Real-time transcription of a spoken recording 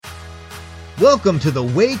Welcome to the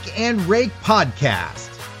Wake and Rake podcast,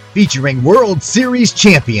 featuring World Series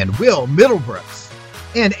champion Will Middlebrooks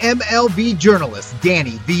and MLB journalist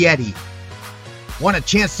Danny Vietti. Want a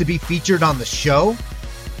chance to be featured on the show?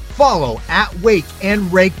 Follow at Wake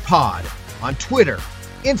and Rake Pod on Twitter,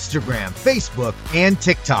 Instagram, Facebook, and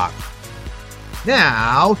TikTok.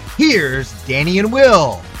 Now, here's Danny and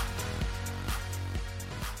Will.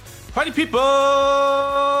 Party people,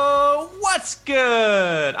 what's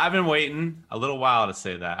good? I've been waiting a little while to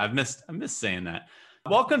say that. I missed saying that.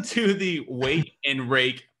 Welcome to the Wake and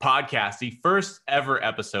Rake podcast, the first ever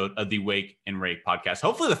episode of the Wake and Rake podcast.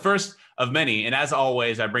 Hopefully the first of many. And as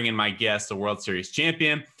always, I bring in my guest, the World Series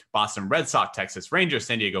champion, Boston Red Sox, Texas Rangers,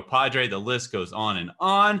 San Diego Padre. The list goes on and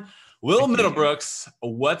on. Will Middlebrooks,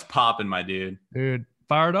 what's popping, my dude? Dude,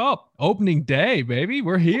 fired up. Opening day, baby.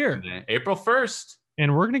 We're here. April 1st.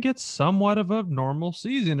 And we're going to get somewhat of a normal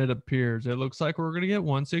season, it appears. It looks like we're going to get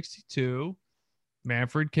 162.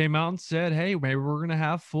 Manfred came out and said, hey, maybe we're going to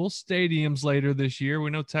have full stadiums later this year. We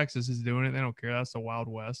know Texas is doing it. They don't care. That's the Wild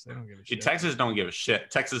West. They don't give a shit. Texas don't give a shit.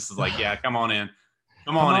 Texas is like, yeah, come on in.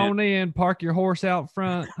 Come on in. Park your horse out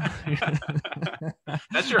front.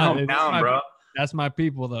 That's your hometown, bro. That's my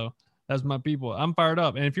people, though. That's my people. I'm fired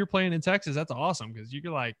up. And if you're playing in Texas, that's awesome because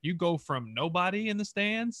you go from nobody in the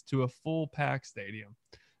stands to a full packed stadium.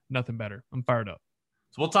 Nothing better. I'm fired up.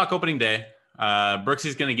 So we'll talk opening day.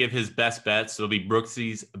 Brooksy's going to give his best bets. It'll be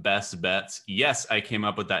Brooksy's best bets. Yes, I came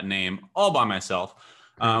up with that name all by myself.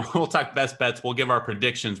 We'll talk best bets. We'll give our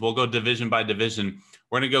predictions. We'll go division by division.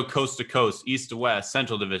 We're going to go coast to coast, east to west,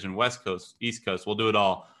 central division, west coast, east coast. We'll do it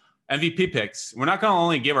all. MVP picks. We're not going to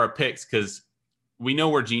only give our picks because we know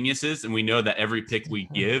we're geniuses and we know that every pick we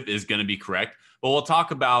give is going to be correct, but we'll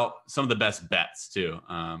talk about some of the best bets too.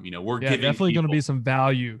 We're definitely going to be some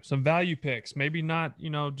value picks. Maybe not,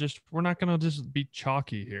 we're not going to just be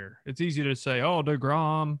chalky here. It's easy to say, oh,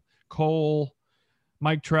 DeGrom, Cole,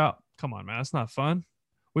 Mike Trout. Come on, man. That's not fun.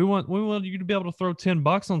 We want you to be able to throw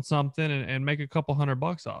 $10 on something and make a couple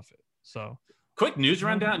 $100 off it. So quick news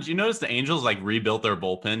rundown. Did you notice the Angels rebuilt their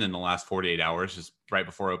bullpen in the last 48 hours, just right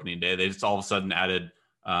before opening day? They just all of a sudden added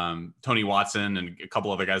Tony Watson and a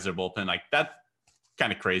couple other guys to their bullpen. That's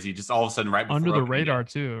kind of crazy. Just all of a sudden right before under the radar day.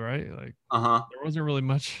 Too, right? There wasn't really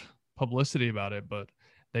much publicity about it, but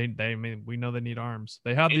we know they need arms.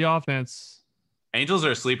 They have the offense. Angels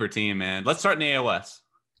are a sleeper team, man. Let's start in the AOS.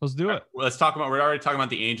 Let's do it. We're already talking about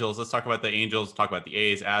the Angels. Let's talk about the Angels, talk about the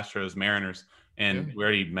A's, Astros, Mariners, and we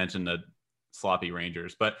already mentioned the sloppy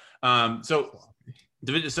Rangers. But so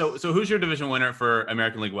who's your division winner for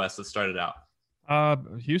American League West? Let's start it out.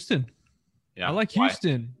 Houston. Yeah, I like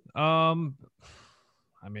Houston. I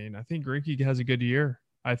think Greinke has a good year.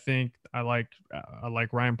 I think I like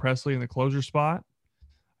Ryan Presley in the closer spot,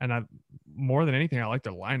 and more than anything, I like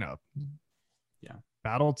their lineup. Yeah,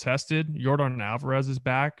 battle tested. Yordan Alvarez is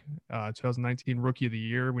back. 2019 Rookie of the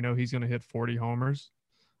Year. We know he's going to hit 40 homers.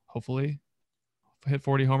 Hopefully. Hit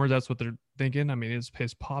 40 homers. That's what they're thinking. I mean,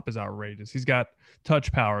 his pop is outrageous. He's got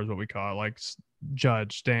touch power is what we call it, like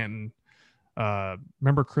Judge, Stanton.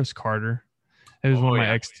 Remember Chris Carter? It was one of my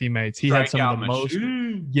ex-teammates. He had some of the most.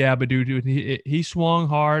 Yeah, but dude, he swung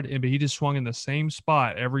hard, but he just swung in the same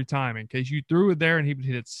spot every time in case you threw it there, and he would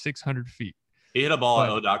hit it 600 feet. He hit a ball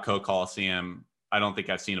at O.Co Coliseum. I don't think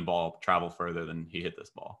I've seen a ball travel further than he hit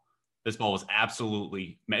this ball. This ball was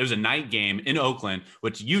it was a night game in Oakland,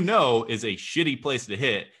 which is a shitty place to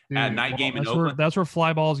hit at night game in Oakland. That's where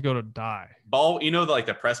fly balls go to die. Ball,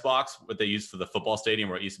 the press box, what they used for the football stadium,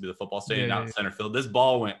 where it used to be the football stadium, out in center field. This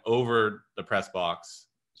ball went over the press box,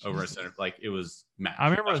 over in center. It was mad. I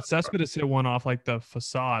remember Cespedes hit one off the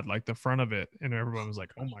facade, the front of it, and everyone was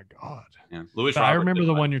like, "Oh my god!" Yeah, I remember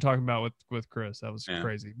the one you're talking about with Chris. That was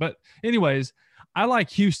crazy. But anyways, I like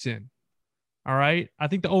Houston. All right. I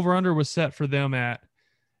think the over-under was set for them at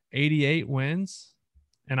 88 wins.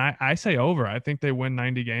 And I say over. I think they win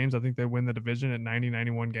 90 games. I think they win the division at 90,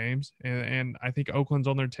 91 games. And I think Oakland's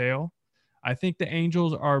on their tail. I think the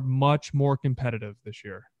Angels are much more competitive this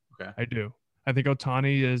year. Okay. I do. I think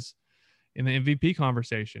Ohtani is in the MVP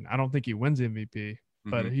conversation. I don't think he wins MVP,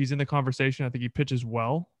 but he's in the conversation. I think he pitches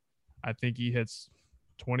well. I think he hits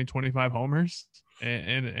 20, 25 homers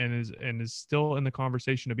and is still in the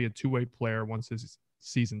conversation to be a two-way player once his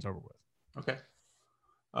season's over with. Okay.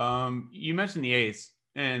 You mentioned the A's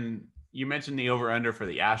and you mentioned the over-under for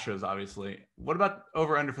the Astros, obviously. What about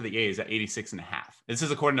over-under for the A's at 86.5? This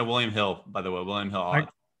is according to William Hill, by the way. William Hill.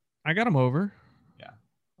 I got him over. Yeah.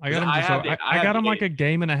 I got him I got him a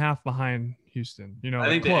game and a half behind Houston. I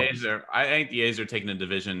think the A's are taking the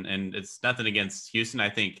division, and it's nothing against Houston. I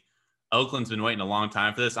think Oakland's been waiting a long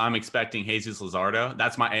time for this. I'm expecting Jesus Luzardo.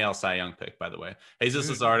 That's my AL Cy Young pick, by the way. Jesus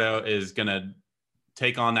Luzardo is going to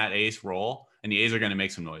take on that ace role, and the A's are going to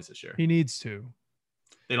make some noise this year. He needs to.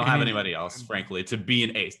 They don't have anybody else, frankly, to be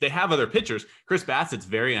an ace. They have other pitchers. Chris Bassett's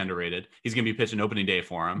very underrated. He's going to be pitching opening day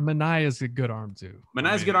for him. Manaea's a good arm too.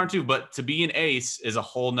 Manaea's a good arm too, but to be an ace is a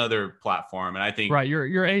whole nother platform. And I think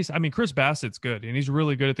your ace. I mean, Chris Bassett's good, and he's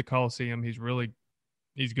really good at the Coliseum. He's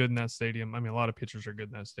good in that stadium. I mean, a lot of pitchers are good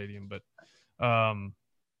in that stadium, but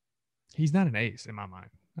he's not an ace in my mind.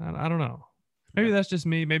 I don't know. Maybe that's just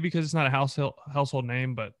me. Maybe because it's not a household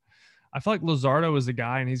name, but I feel like Luzardo is the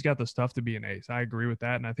guy, and he's got the stuff to be an ace. I agree with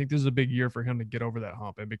that, and I think this is a big year for him to get over that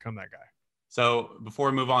hump and become that guy. So before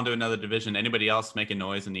we move on to another division, anybody else making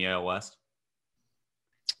noise in the AL West?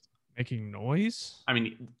 Making noise? I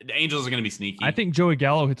mean, the Angels are going to be sneaky. I think Joey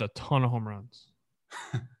Gallo hits a ton of home runs.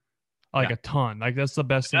 A ton. Like, that's the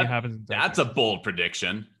best thing that happens. That's a bold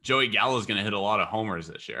prediction. Joey Gallo is going to hit a lot of homers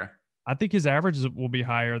this year. I think his averages will be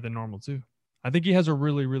higher than normal too. I think he has a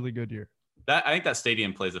really, really good year. I think that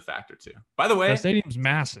stadium plays a factor too. By the way, that stadium's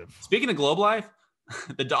massive. Speaking of Globe Life,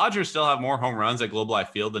 the Dodgers still have more home runs at Globe Life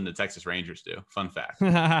Field than the Texas Rangers do. Fun fact.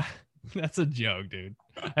 That's a joke, dude.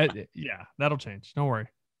 Yeah, that'll change. Don't worry.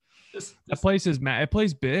 That place it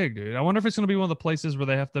plays big, dude. I wonder if it's going to be one of the places where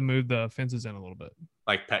they have to move the fences in a little bit,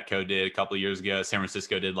 like Petco did a couple of years ago. San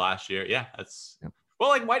Francisco did last year. Yeah, well.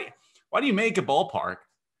 Like, why do you make a ballpark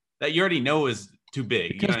that you already know is too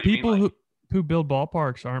big? Because people who build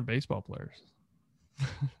ballparks aren't baseball players.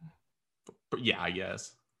 Yeah, I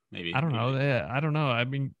guess maybe. I don't know. I don't know. I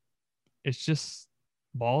mean, it's just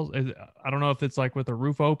balls. I don't know if it's like with the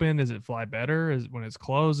roof open, does it fly better? Is when it's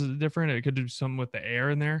closed, is it different? It could do something with the air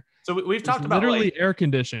in there. So we've talked about literally air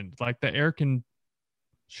conditioned, like the air can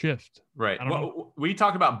shift. Right. We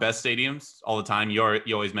talk about best stadiums all the time. You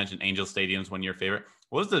always mention Angel Stadium's one of your favorite.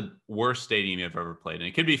 What was the worst stadium you've ever played in?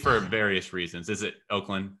 It could be for various reasons. Is it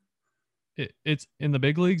Oakland? It's in the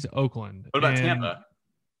big leagues, Oakland. What about Tampa?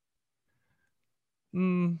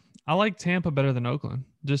 I like Tampa better than Oakland.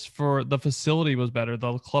 Just for the facility was better.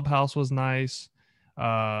 The clubhouse was nice.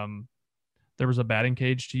 There was a batting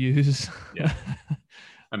cage to use. Yeah.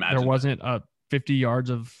 There wasn't 50 yards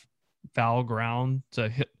of foul ground to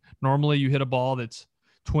hit. Normally you hit a ball that's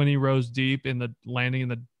 20 rows deep in the landing in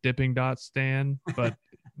the dipping dot stand, but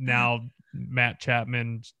now Matt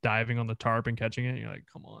Chapman's diving on the tarp and catching it. You're like,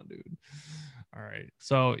 come on, dude. All right.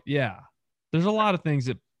 So yeah, there's a lot of things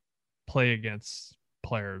that play against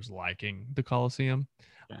players liking the Coliseum.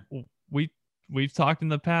 Yeah. We've talked in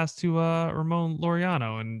the past to Ramon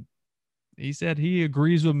Laureano, and he said he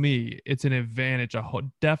agrees with me. It's an advantage,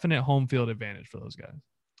 definite home field advantage for those guys.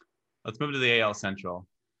 Let's move to the AL Central.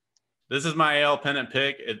 This is my AL pennant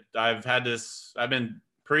pick. I've been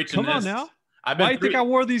preaching this. Come on now. Why do you think I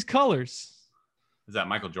wore these colors? Is that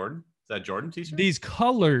Michael Jordan? Is that Jordan t-shirt? These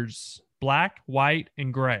colors, black, white,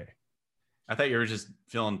 and gray. I thought you were just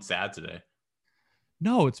feeling sad today.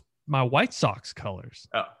 No, it's my White Sox colors.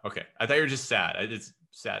 Oh, okay. I thought you were just sad. It's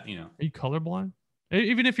sad, you know. Are you colorblind?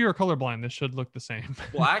 Even if you're colorblind, this should look the same.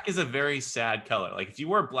 Black is a very sad color. Like if you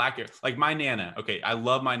wear black, like my Nana. Okay, I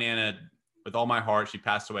love my Nana with all my heart. She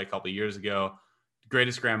passed away a couple of years ago.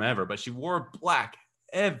 Greatest grandma ever. But she wore black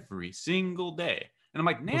every single day. And I'm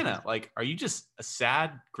like, Nana, like, are you just a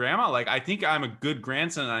sad grandma? Like, I think I'm a good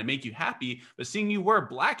grandson and I make you happy, but seeing you wear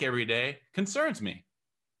black every day concerns me.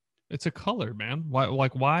 It's a color, man.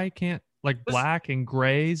 Why can't black and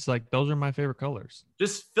grays? Like, those are my favorite colors.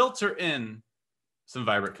 Just filter in some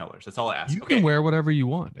vibrant colors. That's all I ask. You can wear whatever you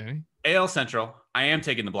want, Danny. AL Central, I am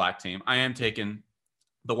taking the black team. I am taking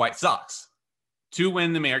the White Sox to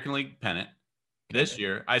win the American League pennant this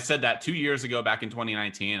year. I said that 2 years ago back in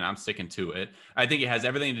 2019, and I'm sticking to it. I think it has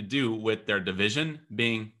everything to do with their division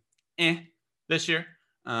being this year.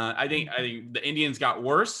 I think the Indians got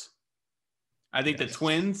worse. I think the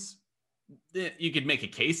Twins, you could make a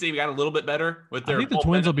case they got a little bit better with their. I think the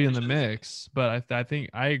Twins will be in the mix, but I think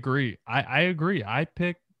I agree. I agree. I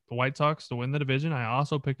picked the White Sox to win the division. I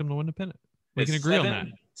also picked them to win the pennant. We can agree on that.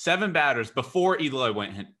 7 batters before Eloy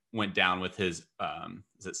went down with his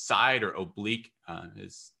is it side or oblique?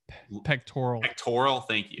 His pectoral. Pectoral.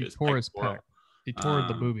 Thank you. He tore his pec. He tore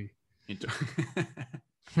the booby.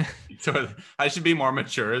 I should be more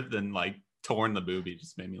mature than like torn the booby.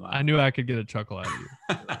 Just made me laugh. I knew I could get a chuckle out of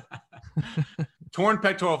you. Torn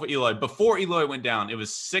pectoral for Eloy. Before Eloy went down, it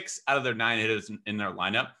was 6 out of their 9 hitters in their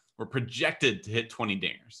lineup were projected to hit 20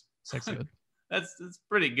 dingers. That's good. That's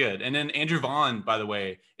pretty good. And then Andrew Vaughn, by the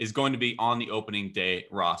way, is going to be on the opening day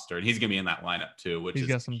roster, and he's going to be in that lineup too. He's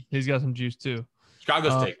got some juice too.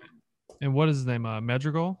 Chicago's taking it. And what is his name?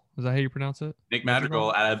 Madrigal. Is that how you pronounce it? Nick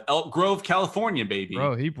Madrigal out of Elk Grove, California, baby.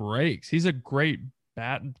 Bro, he breaks. He's a great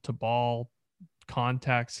bat to ball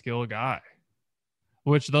contact skill guy,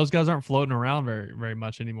 which those guys aren't floating around very, very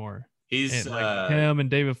much anymore. He's and like him and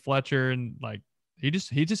David Fletcher, and like he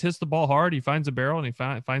just hits the ball hard. He finds a barrel and he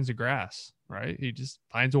finds the grass, right? He just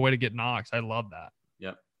finds a way to get knocks. I love that.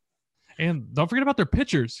 Yep. And don't forget about their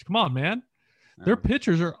pitchers. Come on, man. Their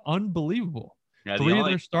pitchers are unbelievable. Yeah, 3 of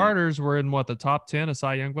their starters were in the top 10 of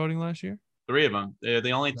Cy Young voting last year. 3 of them. They're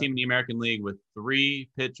the only team in the American League with 3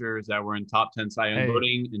 pitchers that were in top 10 Cy Young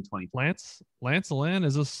voting in 2020. Lance Lynn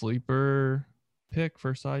is a sleeper pick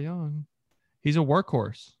for Cy Young. He's a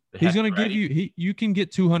workhorse. He's going to give you you can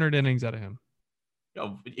get 200 innings out of him.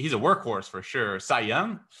 Oh, he's a workhorse for sure. Cy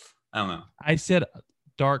Young? I don't know. I said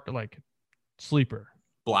dark, like sleeper.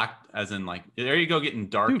 Black, as in like, there you go, getting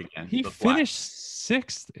dark. Dude, again. He finished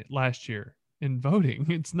 6th last year in voting.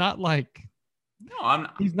 It's not like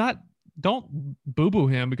he's not. Don't boo-boo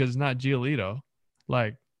him because it's not Giolito.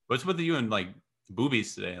 Like, what's with you and like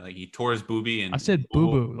boobies today? Like he tore his boobie and I said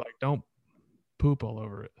boo-boo. Like, don't poop all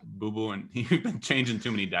over it. Boo-boo, and you've been changing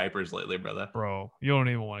too many diapers lately, brother. Bro, you don't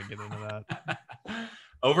even want to get into that.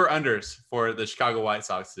 Over-unders for the Chicago White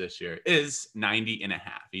Sox this year is 90.5.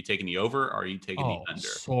 Are you taking the over or are you taking the under?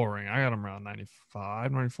 Soaring. I got him around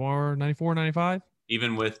 95, 94, 95.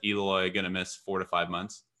 Even with Eloy going to miss 4 to 5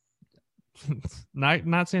 months?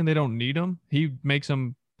 Not saying they don't need him. He makes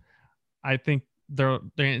them. I think they're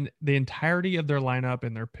the entirety of their lineup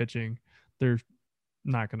and their pitching, they're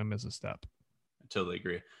not going to miss a step. I totally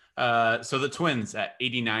agree. So the Twins at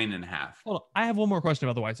 89.5. Well, I have one more question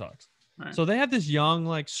about the White Sox. Right. So they have this young,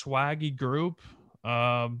 like swaggy group.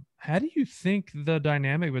 How do you think the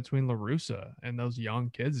dynamic between La Russa and those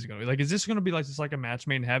young kids is going to be? Like, is this going to be like just like a match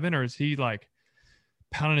made in heaven, or is he like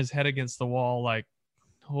pounding his head against the wall like,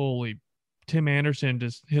 holy? Tim Anderson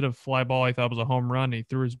just hit a fly ball I thought was a home run. He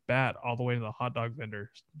threw his bat all the way to the hot dog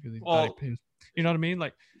vendor. You know what I mean?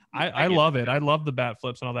 Like, I love it. I love the bat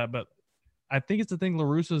flips and all that, but I think it's the thing La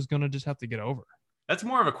Russa is going to just have to get over. That's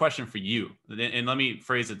more of a question for you. And let me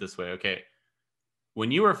phrase it this way. Okay. When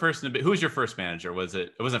you were first in the, who was your first manager? It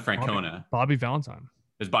wasn't Francona. Bobby Valentine.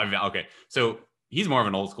 It was Bobby Valentine. Okay. So he's more of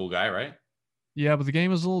an old school guy, right? Yeah, but the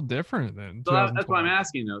game is a little different then. So that's what I'm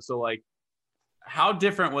asking though. So like, how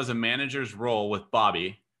different was a manager's role with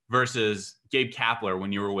Bobby versus Gabe Kapler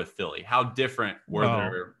when you were with Philly? How different were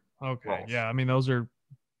their roles? Yeah. I mean, those are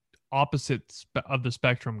opposites of the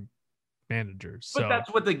spectrum managers. But that's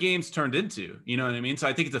what the game's turned into. You know what I mean? So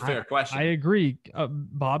I think it's a fair question. I agree.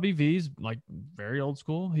 Bobby V's like very old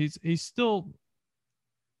school. He's still,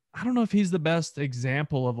 I don't know if he's the best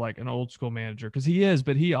example of like an old school manager because he is,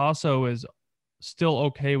 but he also is still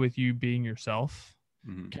okay with you being yourself.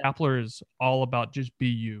 Mm-hmm. Kapler is all about just be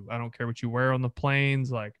you. I don't care what you wear on the planes.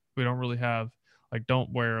 Like we don't really have like,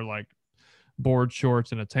 don't wear like board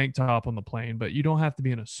shorts and a tank top on the plane, but you don't have to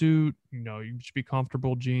be in a suit. You know, you should be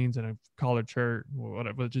comfortable jeans and a collared shirt,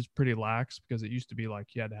 whatever, but just pretty lax because it used to be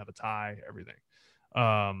like you had to have a tie, everything.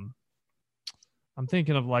 I'm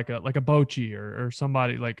thinking of like a Bochy or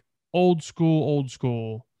somebody like old school.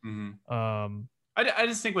 Mm-hmm. I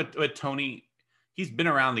just think with Tony, he's been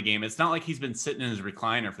around the game. It's not like he's been sitting in his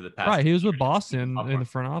recliner for the past. Right. He was with Boston in the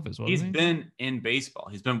front office. He's been in baseball.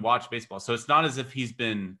 He's been watched baseball. So it's not as if he's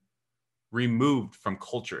been removed from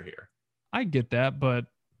culture here. I get that. But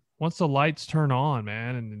once the lights turn on,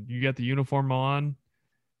 man, and you get the uniform on,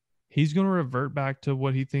 he's going to revert back to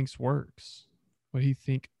what he thinks works. What he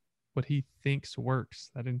thinks works.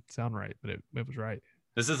 That didn't sound right, but it was right.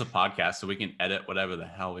 This is a podcast, so we can edit whatever the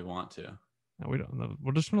hell we want to. No, we don't know.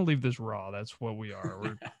 We're just going to leave this raw. That's what we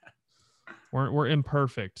are. We're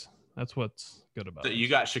imperfect. That's what's good about it. You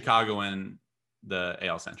got Chicago in the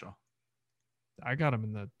AL Central. I got him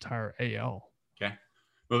in the entire AL. Okay.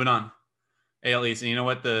 Moving on. AL East. And you know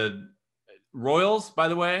what? The Royals, by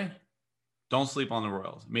the way, don't sleep on the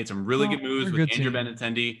Royals. Made some really good moves with Andrew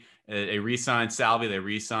Benintendi. They re-signed Salvi. They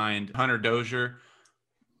re-signed Hunter Dozier.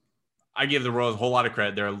 I give the Royals a whole lot of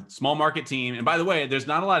credit. They're a small market team. And by the way, there's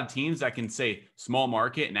not a lot of teams that can say small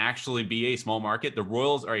market and actually be a small market. The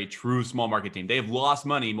Royals are a true small market team. They've lost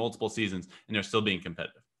money multiple seasons and they're still being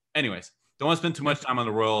competitive. Anyways, don't want to spend too much time on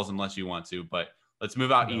the Royals unless you want to, but let's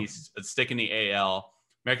move out east. Let's stick in the AL.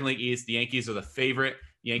 American League East, the Yankees are the favorite.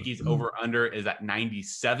 Yankees over under is at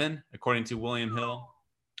 97, according to William Hill.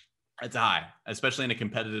 It's high, especially in a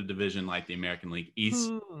competitive division like the American League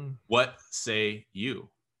East. What say you,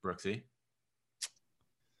 Brooksy?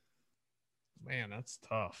 Man, that's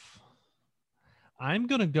tough. I'm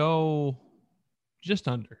going to go just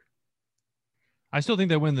under. I still think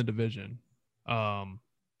they win the division.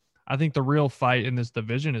 I I think the real fight in this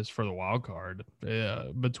division is for the wild card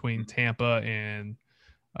between Tampa and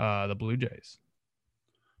the Blue Jays.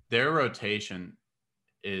 Their rotation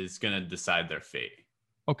is going to decide their fate.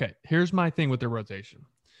 Okay, here's my thing with their rotation.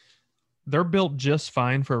 They're built just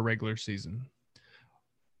fine for a regular season.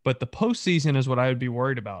 But the postseason is what I would be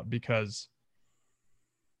worried about because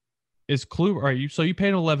is Kluber, all right, so you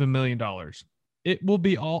paid $11 million. It will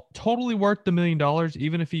be all totally worth the $1 million,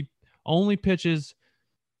 even if he only pitches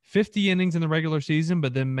 50 innings in the regular season,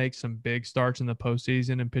 but then makes some big starts in the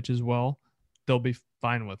postseason and pitches well. They'll be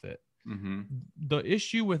fine with it. Mm-hmm. The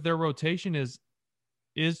issue with their rotation is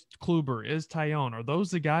Kluber, is Taillon, are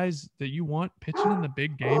those the guys that you want pitching in the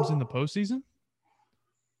big games in the postseason?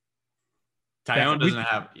 Taillon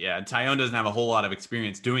doesn't have a whole lot of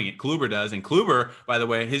experience doing it. Kluber does, and Kluber, by the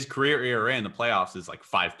way, his career ERA in the playoffs is like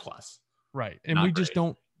 5+. Right, and we just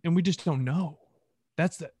don't know. We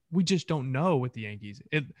just don't know with the Yankees.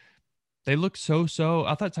 They look so.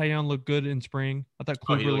 I thought Taillon looked good in spring. I thought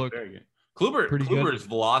Kluber looked very good. Kluber's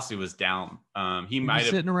velocity was down. He might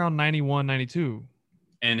have sitting around 91, 92.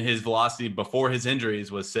 And his velocity before his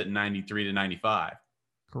injuries was sitting 93 to 95.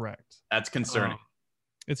 Correct. That's concerning.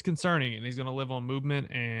 It's concerning, and he's going to live on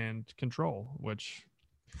movement and control, which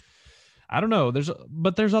I don't know.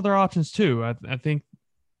 There's other options too. I think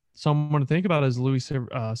someone to think about is Luis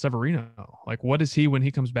Severino. Like, what is he when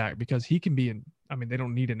he comes back? Because he can be they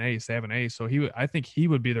don't need an ace. They have an ace. So I think he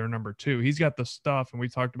would be their number 2. He's got the stuff, and we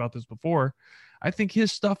talked about this before. I think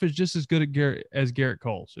his stuff is just as good as Garrett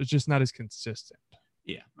Cole's. It's just not as consistent.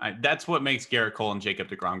 Yeah, that's what makes Garrett Cole and Jacob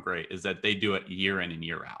deGrom great, is that they do it year in and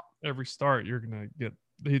year out. Every start, they're going to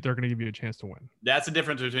give you a chance to win. That's the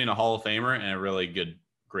difference between a Hall of Famer and a really good,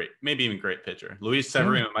 maybe even great pitcher. Luis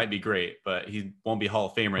Severino might be great, but he won't be Hall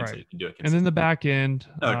of Famer until he can do it consistently. And then the back end,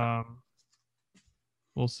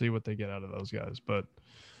 we'll see what they get out of those guys. But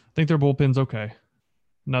I think their bullpen's okay.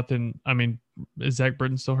 Nothing. I mean, is Zach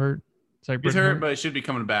Britton still hurt? He's hurt, but he should be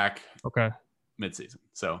coming back. Okay. Midseason.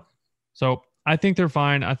 So I think they're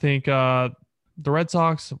fine. I think the Red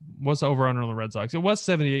Sox, what's the over-under on the Red Sox? It was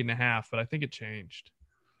 78.5, but I think it changed.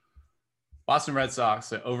 Boston Red Sox,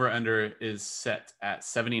 the over-under is set at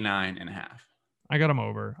 79.5. I got them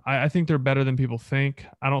over. I think they're better than people think.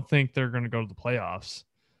 I don't think they're going to go to the playoffs.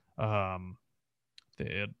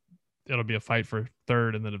 It'll be a fight for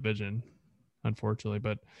third in the division, unfortunately.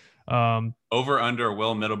 But over-under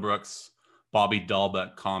Will Middlebrooks, Bobby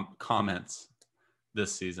Dahlbeck comments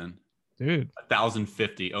this season. Dude,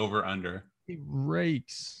 1,050 over-under. He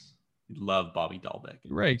rakes. Love Bobby Dahlbeck.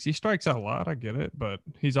 He rakes. He strikes out a lot. I get it, but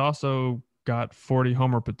he's also got 40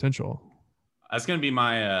 homer potential. That's gonna be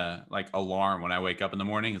my alarm when I wake up in the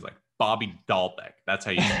morning. Is like Bobby Dahlbeck. That's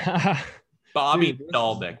how you Bobby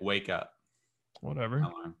Dahlbeck. Wake up. Whatever.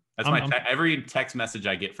 Alarm. That's every text message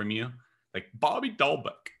I get from you. Like Bobby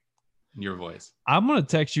Dahlbeck. In your voice. I'm gonna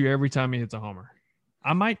text you every time he hits a homer.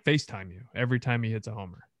 I might FaceTime you every time he hits a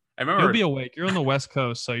homer. I remember you'll be awake. You're on the West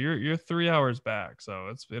Coast, so you're 3 hours back.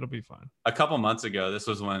 So it'll be fun. A couple months ago, this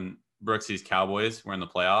was when Brooksy's Cowboys were in the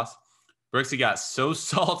playoffs. Brooksy got so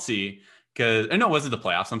salty because it wasn't the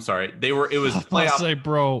playoffs. I'm sorry. It was playoff. Say,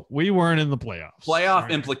 bro, we weren't in the playoffs.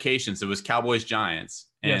 Playoff implications. It was Cowboys Giants.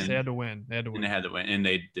 Yes, they had to win. And they had to win, and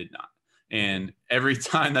they did not. And every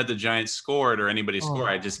time that the Giants scored or anybody scored,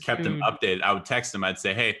 I just kept them updated. I would text them. I'd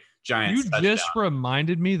say, hey, Giants. You just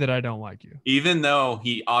reminded me that I don't like you. Even though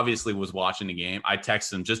he obviously was watching the game, I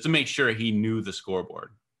texted him just to make sure he knew the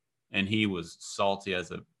scoreboard. And he was salty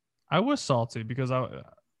as a. I was salty because I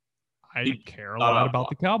care a lot about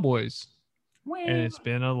the Cowboys. Well, and it's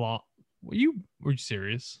been a long. Were you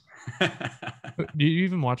serious? Do you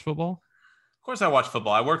even watch football? Of course I watch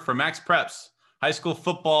football. I work for Max Preps, high school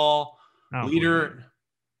football leader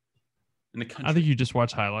in the country. I think you just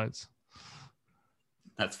watch highlights.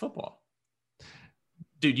 That's football.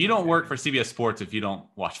 Dude, you don't work for CBS Sports if you don't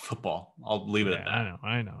watch football. I'll leave it at that.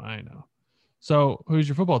 I know. So who's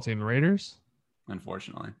your football team? The Raiders?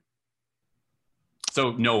 Unfortunately.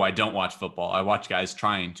 So no, I don't watch football. I watch guys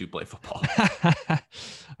trying to play football.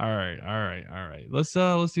 All right. Let's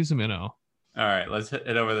do some NL. All right, let's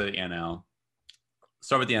hit over the NL.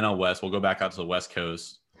 Start with the NL West. We'll go back out to the West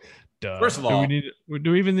Coast. Duh. First of all, do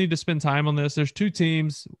we even need to spend time on this? There's two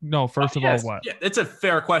teams. No, first of all, what? Yeah, it's a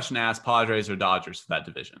fair question to ask Padres or Dodgers for that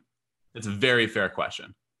division. It's a very fair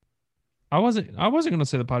question. I wasn't going to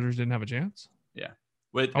say the Padres didn't have a chance. Yeah.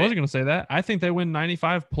 I wasn't going to say that. I think they win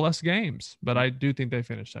 95 plus games, but I do think they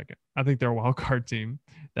finish second. I think they're a wild card team.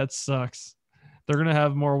 That sucks. They're going to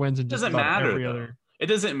have more wins than just about every other. It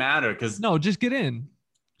doesn't matter because just get in.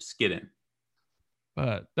 Just get in.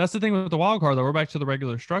 But that's the thing with the wild card, though. We're back to the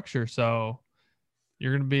regular structure. So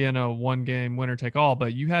you're going to be in a one-game winner take all.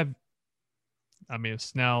 But you have, I mean, if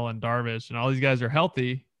Snell and Darvish and all these guys are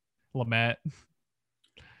healthy, Lamet.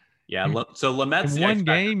 Yeah. So Lamet's in the one X factor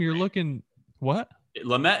game, for you're me. looking what?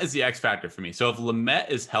 Lamet is the X factor for me. So if Lamet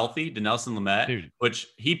is healthy, Dinelson Lamet, Dude. which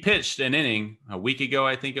he pitched an inning a week ago,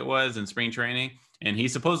 I think it was in spring training, and he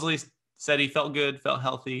supposedly said he felt good, felt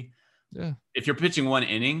healthy. Yeah. If you're pitching one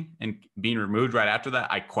inning and being removed right after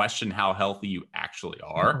that, I question how healthy you actually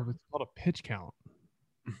are. Oh, it's called a pitch count.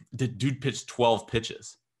 The dude pitched 12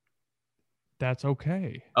 pitches. That's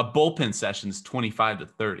okay. A bullpen session's 25 to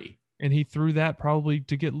 30. And he threw that probably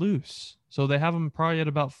to get loose. So they have him probably at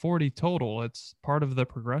about 40 total. It's part of the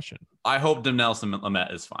progression. I hope Dinelson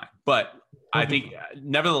Lamet is fine. But I think,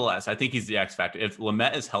 nevertheless, I think he's the X factor. If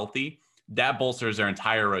Lamet is healthy, that bolsters their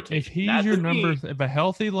entire rotation. If he's your number, if a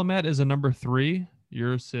healthy Lamet is a number 3,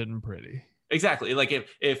 you're sitting pretty. Exactly. Like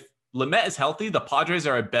if Lamet is healthy, the Padres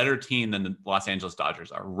are a better team than the Los Angeles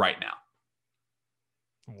Dodgers are right now.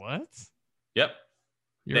 What? Yep.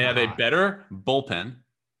 They have a better bullpen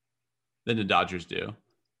than the Dodgers do.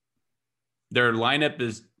 Their lineup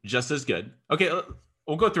is just as good. Okay,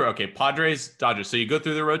 we'll go through. Okay, Padres, Dodgers. So you go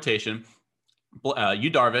through the rotation.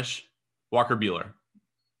 Yu Darvish, Walker Buehler.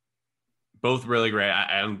 Both really great.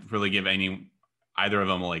 I don't really give either of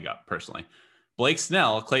them a leg up, personally. Blake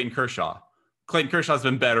Snell, Clayton Kershaw. Clayton Kershaw's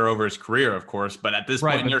been better over his career, of course, but at this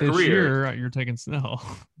point in your career, you're taking Snell.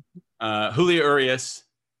 Julio Urias,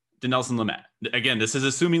 Dinelson Lamet. Again, this is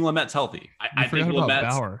assuming Lamet's healthy. I think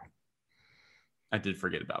Lamet's. Bauer. I did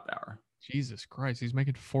forget about Bauer. Jesus Christ, he's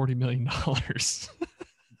making $40 million.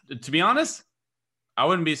 To be honest, I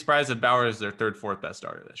wouldn't be surprised if Bauer is their third, fourth best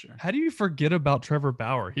starter this year. How do you forget about Trevor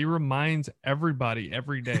Bauer? He reminds everybody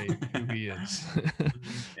every day who he is.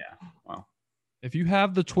 Yeah, well. If you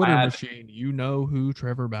have the Twitter machine, you know who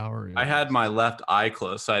Trevor Bauer is. I had my left eye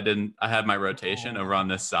closed, so I had my rotation over on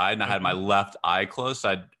this side, and I had my left eye closed,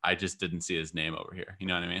 so I just didn't see his name over here. You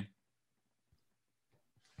know what I mean?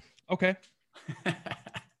 Okay.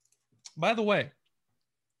 By the way,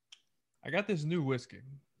 I got this new whiskey.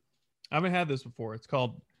 I haven't had this before. It's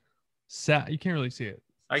called you can't really see it.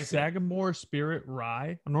 Sagamore Spirit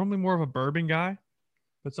Rye. I'm normally more of a bourbon guy,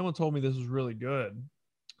 but someone told me this was really good.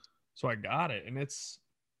 So I got it, and it's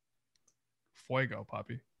fuego,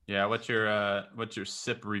 Poppy. Yeah, what's your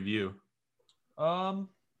sip review?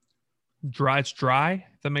 Dry. It's dry,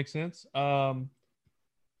 if that makes sense.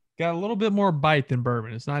 Got a little bit more bite than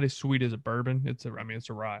bourbon. It's not as sweet as a bourbon. It's a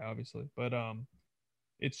rye, obviously, but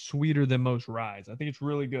it's sweeter than most ryes. I think it's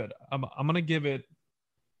really good. I'm gonna give it.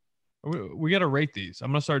 We got to rate these.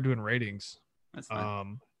 I'm gonna start doing ratings. That's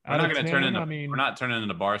fine. We're not going to turn into. we're not turning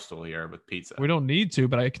into Barstool here with pizza. We don't need to,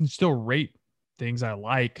 but I can still rate things I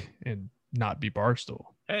like and not be Barstool.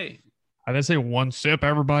 Hey, I didn't say one sip.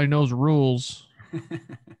 Everybody knows rules.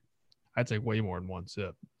 I'd say way more than one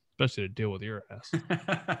sip, especially to deal with your ass.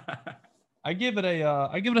 I give it a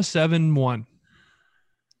 7-1.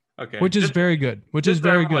 Okay, which is very good. Which is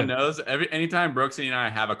very good. Knows anytime Brooksy and I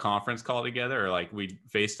have a conference call together, or like we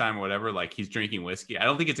FaceTime or whatever, like he's drinking whiskey. I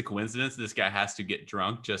don't think it's a coincidence this guy has to get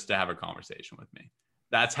drunk just to have a conversation with me.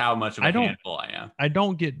 That's how much of a handful I am. I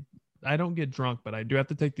don't get drunk, but I do have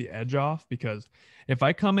to take the edge off, because if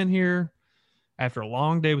I come in here after a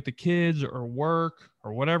long day with the kids or work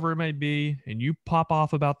or whatever it may be, and you pop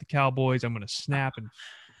off about the Cowboys, I'm going to snap. And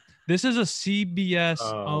this is a CBS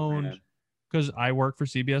owned. Because I work for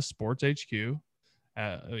CBS Sports HQ.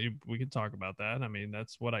 We could talk about that. I mean,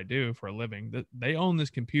 that's what I do for a living. They own this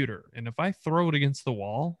computer. And if I throw it against the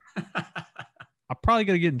wall, I'm probably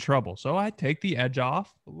going to get in trouble. So I take the edge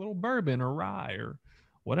off, a little bourbon or rye or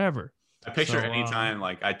whatever. I picture anytime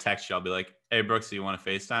like I text you, I'll be like, hey, Brooks, you want to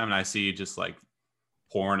FaceTime? And I see you just like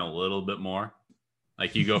pouring a little bit more.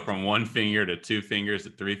 Like you go from one finger to 2 fingers to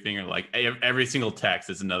 3 fingers. Like every single text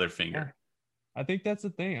is another finger. Yeah. I think that's the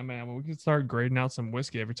thing. I mean, we could start grading out some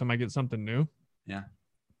whiskey every time I get something new. Yeah.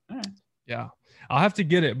 All right. Yeah. I'll have to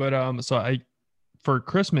get it. But for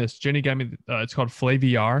Christmas, Jenny got me, it's called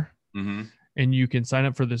Flaviar. Mm-hmm. And you can sign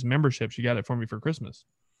up for this membership. She got it for me for Christmas.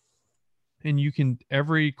 And you can,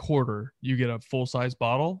 every quarter, you get a full-size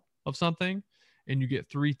bottle of something, and you get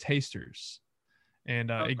 3 tasters. And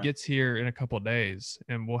it gets here in a couple of days.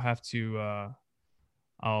 And we'll have to,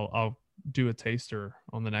 I'll do a taster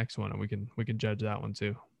on the next one, and we can judge that one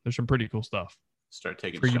too. There's some pretty cool stuff. Start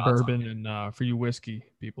taking for you shots bourbon and for you whiskey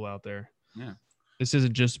people out there. Yeah, this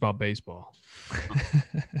isn't just about baseball.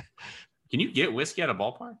 Can you get whiskey at a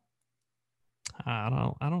ballpark? I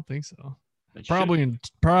don't think so. Probably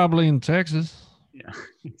in Texas. Yeah.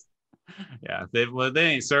 Yeah, they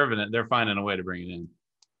ain't serving it. They're finding a way to bring it in.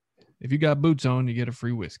 If you got boots on, you get a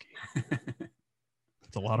free whiskey.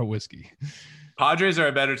 It's a lot of whiskey. Padres are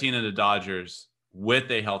a better team than the Dodgers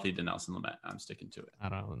with a healthy Dinelson Lamet. I'm sticking to it. I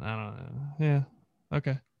don't know. Yeah.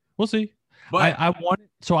 Okay. We'll see. But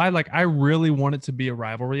I really want it to be a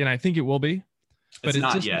rivalry, and I think it will be. But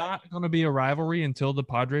it's just yet. not going to be a rivalry until the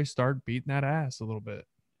Padres start beating that ass a little bit.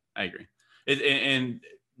 I agree. And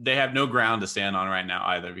they have no ground to stand on right now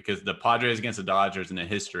either, because the Padres against the Dodgers in the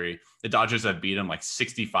history, the Dodgers have beat them like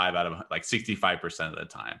 65% of the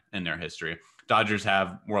time in their history. Dodgers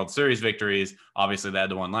have World Series victories. Obviously, they had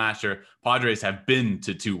the one last year. Padres have been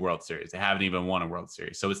to 2 World Series. They haven't even won a World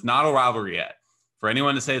Series. So it's not a rivalry yet. For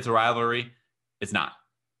anyone to say it's a rivalry, it's not.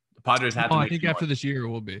 The Padres have to make I think after this year it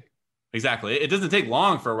will be. Exactly. It doesn't take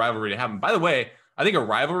long for a rivalry to happen. By the way, I think a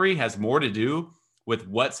rivalry has more to do with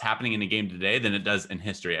what's happening in the game today than it does in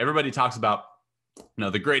history. Everybody talks about,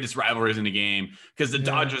 the greatest rivalries in the game because the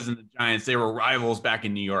Dodgers and the Giants, they were rivals back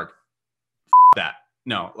in New York. That.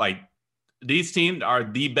 No, like these teams are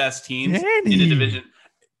the best teams in the division.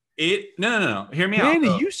 No. Hear me out.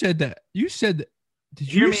 Danny, you said that.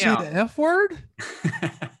 Did you say the F word?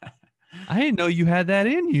 I didn't know you had that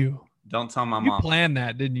in you. Don't tell my mom. You planned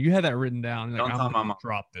that, didn't you? You had that written down. Don't tell my mom.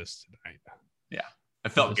 Drop this tonight. Yeah,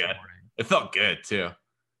 it felt good. It felt good too.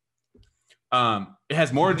 It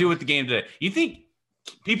has more to do with the game today. You think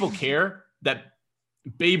people care that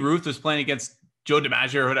Babe Ruth was playing against Joe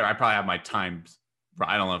DiMaggio or whatever? I probably have my times.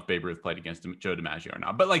 I don't know if Babe Ruth played against Joe DiMaggio or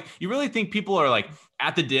not, but like, you really think people are like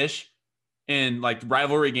at the dish in like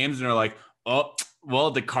rivalry games and they're like, oh,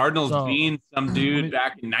 well, the Cardinals being some dude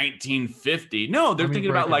back in 1950. No, they're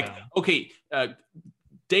thinking about like, okay,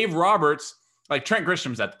 Dave Roberts, like Trent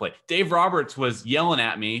Grisham's at the plate. Dave Roberts was yelling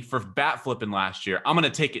at me for bat flipping last year. I'm going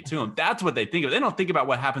to take it to him. That's what they think of. They don't think about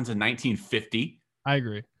what happens in 1950. I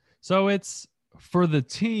agree. So it's for the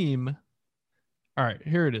team. All right,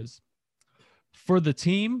 here it is. For the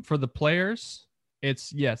team, for the players,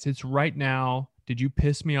 it's right now. Did you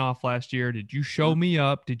piss me off last year? Did you show me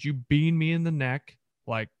up? Did you bean me in the neck?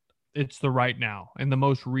 Like, it's the right now and the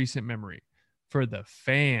most recent memory. For the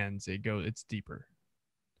fans, it's deeper.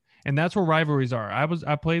 And that's where rivalries are.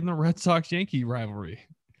 I played in the Red Sox Yankee rivalry.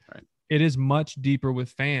 Right. It is much deeper with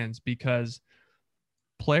fans because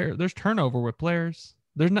there's turnover with players.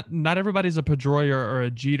 There's not everybody's a Pedroia or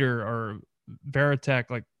a Jeter or Veritek,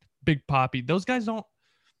 like Big Papi. Those guys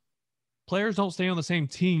players don't stay on the same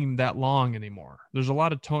team that long anymore. There's a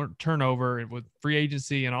lot of turnover with free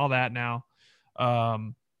agency and all that now.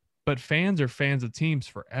 But fans are fans of teams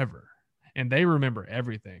forever, and they remember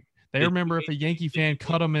everything. They remember if a Yankee fan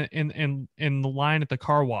cut them in the line at the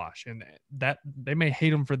car wash, and that they may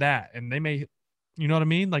hate them for that, and they may, you know what I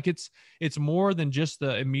mean? Like it's more than just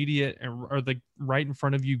the immediate or the right in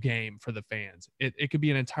front of you game for the fans. It could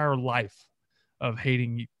be an entire life of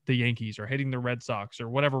hating the Yankees or hating the Red Sox or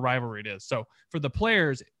whatever rivalry it is. So for the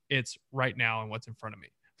players, it's right now and what's in front of me.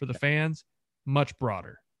 For the fans, much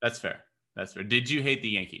broader. That's fair. Did you hate the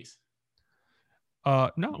Yankees?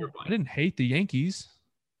 No, I didn't hate the Yankees.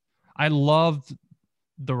 I loved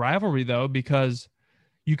the rivalry though, because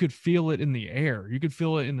you could feel it in the air. You could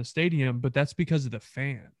feel it in the stadium, but that's because of the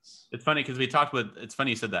fans. It's funny because it's funny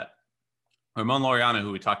you said that. Ramon Laureano,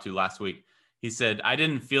 who we talked to last week, he said, I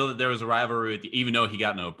didn't feel that there was a rivalry with, even though he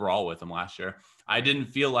got in a brawl with him last year. I didn't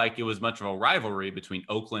feel like it was much of a rivalry between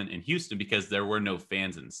Oakland and Houston because there were no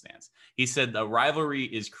fans in the stands. He said the rivalry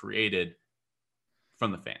is created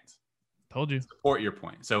from the fans. Told you. Support your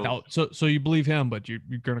point. So you believe him, but you're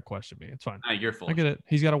going to question me. It's fine. You're full. I get it.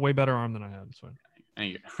 He's got a way better arm than I have. It's fine.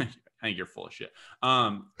 I think you're full of shit.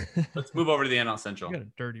 Let's move over to the NL Central. You got a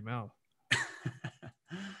dirty mouth.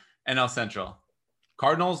 NL Central.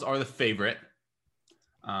 Cardinals are the favorite.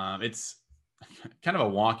 It's kind of a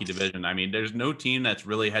wonky division. I mean, there's no team that's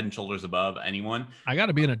really head and shoulders above anyone. I got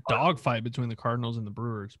to be in a dogfight between the Cardinals and the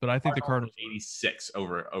Brewers, but I think the Cardinals 86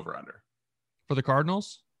 over under for the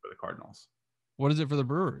Cardinals. For the Cardinals, what is it for the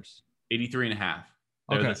Brewers? 83.5.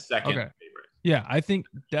 They're the second favorite. Yeah, I think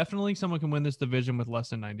definitely someone can win this division with less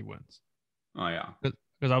than 90 wins. Oh yeah,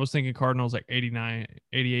 because I was thinking Cardinals like 88,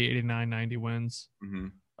 89, 90 wins.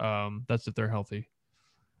 Mm-hmm. That's if they're healthy.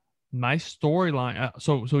 Nice storyline.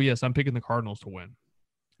 So yes, I'm picking the Cardinals to win,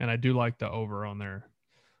 and I do like the over on their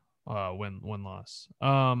win loss.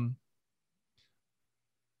 The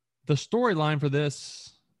storyline for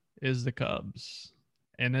this is the Cubs,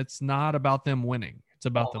 and it's not about them winning. It's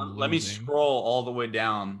about them losing. Let me scroll all the way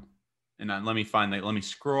down, and let me find that. Let me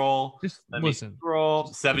scroll. Just listen. Scroll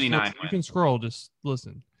 79. You can scroll. Just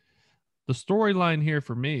listen. The storyline here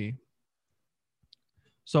for me.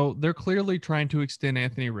 So they're clearly trying to extend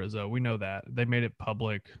Anthony Rizzo. We know that. They made it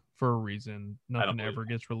public for a reason. Nothing ever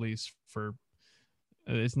gets released for –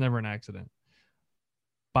 it's never an accident.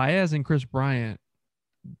 Baez and Chris Bryant,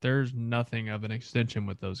 there's nothing of an extension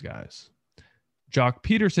with those guys. Jock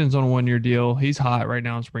Peterson's on a 1-year deal. He's hot right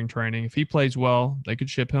now in spring training. If he plays well, they could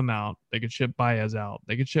ship him out. They could ship Baez out.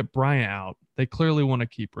 They could ship Bryant out. They clearly want to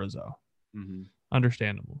keep Rizzo. Mm-hmm.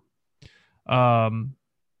 Understandable. I'm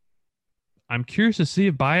curious to see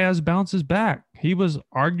if Baez bounces back. He was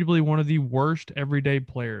arguably one of the worst everyday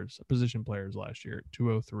position players last year at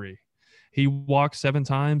 203. He walked 7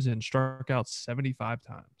 times and struck out 75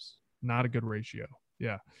 times. Not a good ratio.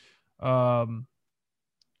 Yeah.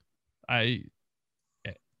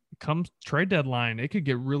 Comes trade deadline, it could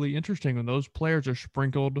get really interesting when those players are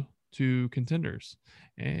sprinkled to contenders.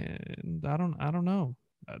 And I don't know.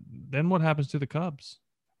 Then what happens to the Cubs?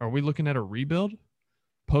 Are we looking at a rebuild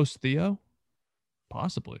post Theo?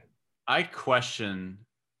 Possibly. I question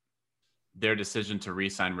their decision to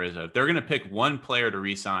re-sign Rizzo. If they're going to pick one player to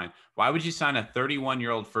re-sign, why would you sign a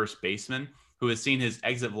 31-year-old first baseman who has seen his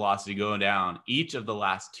exit velocity go down each of the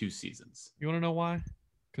last 2 seasons? You want to know why?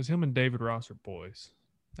 Because him and David Ross are boys.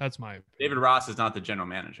 That's my opinion. David Ross is not the general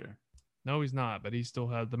manager. No, he's not, but he still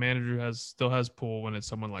has the manager still has pull when it's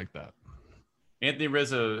someone like that. Anthony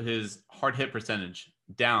Rizzo, his hard hit percentage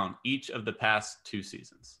down each of the past 2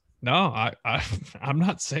 seasons. No, I'm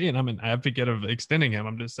not saying I'm an advocate of extending him.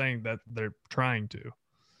 I'm just saying that they're trying to.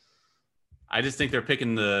 I just think they're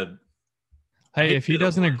picking the. Hey, if he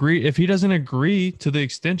doesn't agree to the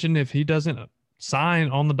extension, if he doesn't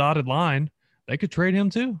sign on the dotted line, they could trade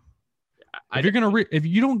him too. If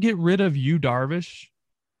you don't get rid of Darvish,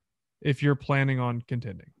 if you're planning on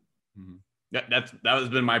contending. Mm-hmm. That has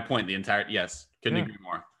been my point the entire. Yes, couldn't agree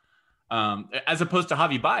more. As opposed to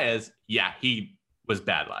Javi Baez, yeah, he was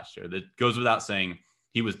bad last year. That goes without saying.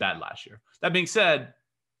 He was bad last year. That being said,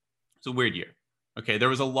 it's a weird year. Okay, there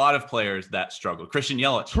was a lot of players that struggled. Christian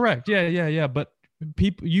Yelich. Correct. Yeah. But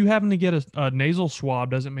people, you having to get a nasal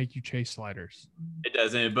swab doesn't make you chase sliders. It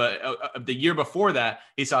doesn't. But the year before that,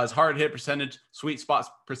 he saw his hard hit percentage, sweet spot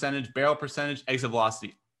percentage, barrel percentage, exit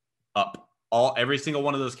velocity up. Every single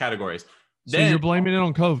one of those categories. So you're blaming it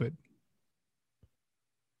on COVID.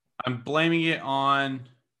 I'm blaming it on.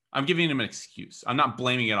 I'm giving him an excuse. I'm not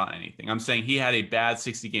blaming it on anything. I'm saying he had a bad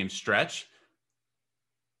 60-game stretch.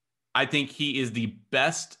 I think he is the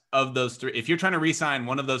best of those 3. If you're trying to re-sign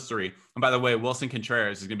one of those 3, and by the way, Wilson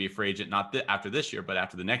Contreras is going to be a free agent, not after this year, but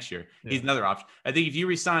after the next year. Yeah. He's another option. I think if you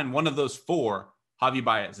re-sign one of those 4, Javi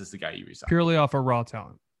Baez is the guy you re-sign. Purely off of raw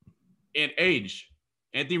talent. And age.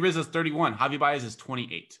 Anthony Rizzo's 31. Javi Baez is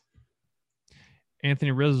 28.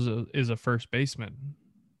 Anthony Rizzo is a first baseman.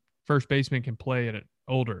 First baseman can play at it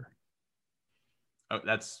older. Oh,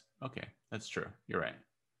 that's okay. That's true. You're right.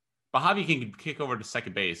 But Javi can kick over to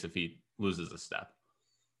second base if he loses a step.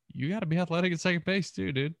 You got to be athletic at second base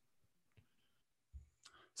too, dude.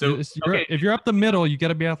 So if you're up the middle, you got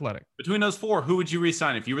to be athletic. Between those 4, who would you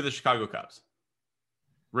re-sign if you were the Chicago Cubs?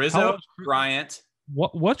 Rizzo, Bryant.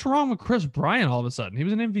 What's wrong with Chris Bryant all of a sudden? He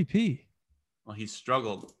was an MVP. Well, he's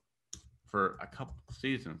struggled for a couple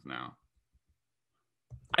seasons now.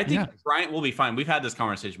 I think Bryant will be fine. We've had this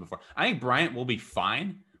conversation before. I think Bryant will be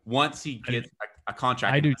fine once he gets a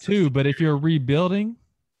contract. I do too, but if you're rebuilding,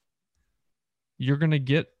 you're going to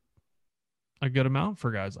get a good amount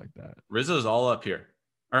for guys like that. Rizzo's all up here.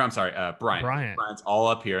 Or I'm sorry, Bryant. Bryant's all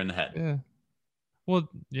up here in the head. Yeah. Well,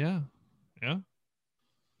 yeah.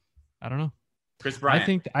 I don't know. Chris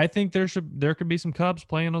Bryant. I think there could be some Cubs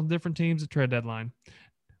playing on different teams at trade deadline.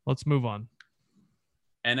 Let's move on.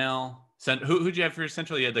 NL. Who'd you have for your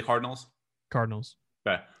Central? You had the Cardinals? Cardinals.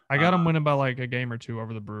 Okay. I got them winning by like a game or 2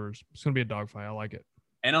 over the Brewers. It's going to be a dogfight. I like it.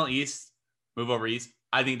 NL East, move over East.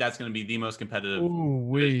 I think that's going to be the most competitive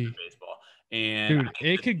baseball. And dude,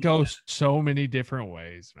 it could go so many different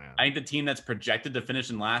ways, man. I think the team that's projected to finish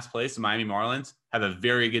in last place, the Miami Marlins, have a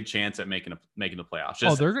very good chance at making the playoffs.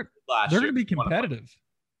 They're going to be competitive.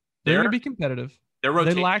 They're going to be competitive. They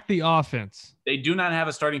lack the offense. They do not have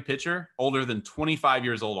a starting pitcher older than 25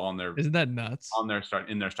 years old on their. Isn't that nuts? In their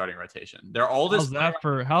starting rotation, their oldest.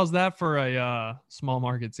 How's that for a small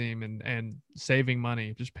market team and saving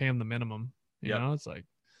money? Just pay them the minimum. You know, it's like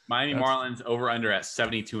Miami Marlins over under at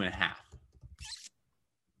 72.5.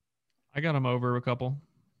 I got them over a couple.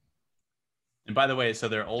 And by the way, so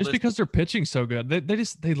their oldest, just because they're pitching so good,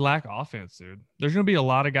 they lack offense, dude. There's going to be a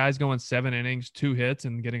lot of guys going 7 innings, 2 hits,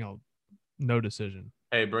 and getting no decision.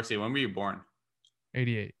 Hey, Brooksy, when were you born?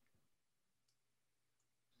 88.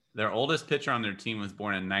 Their oldest pitcher on their team was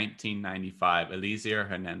born in 1995, Eliezer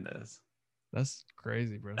Hernandez. That's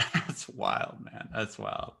crazy, bro. That's wild, man. That's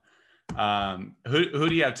wild. Who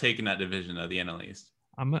do you have taking that division of the NL East?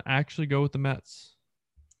 I'm going to actually go with the Mets.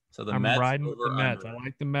 So the I'm Mets riding with the over Mets. under. I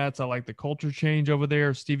like the Mets. I like the culture change over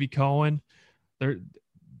there. Stevie Cohen.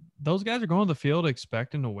 Those guys are going to the field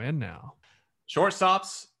expecting to win now.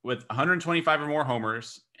 Shortstops with 125 or more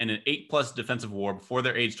homers and an 8+ defensive WAR before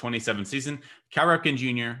their age 27 season: Cal Ripken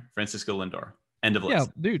Jr., Francisco Lindor. End of Yeah,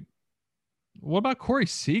 list. dude. What about Corey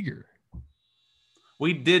Seager?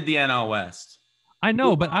 We did the NL West. I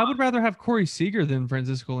know, but I would rather have Corey Seager than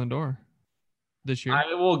Francisco Lindor this year.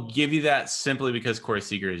 I will give you that simply because Corey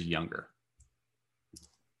Seager is younger.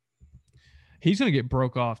 He's gonna get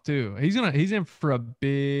broke off too. He's in for a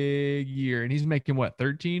big year, and he's making what,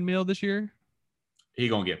 13 mil this year? He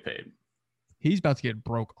gonna get paid. He's about to get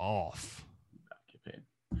broke off. Get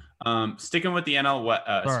paid. Sticking with the NL West.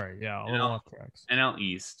 Sorry, yeah, a little off tracks. NL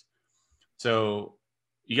East. So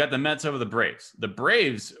you got the Mets over the Braves. The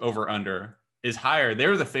Braves over under is higher.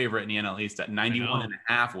 They're the favorite in the NL East at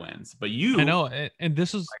 91.5 wins. But I know, and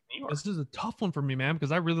this is a tough one for me, man,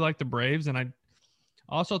 because I really like the Braves, and I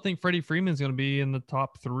also think Freddie Freeman's going to be in the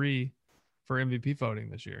top 3 for MVP voting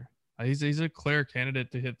this year. He's a clear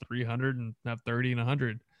candidate to hit 300 and have 30 and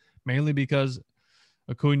 100, mainly because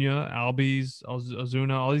Acuna, Albies,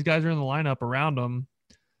 Ozuna, all these guys are in the lineup around him.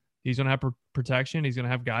 He's going to have protection. He's going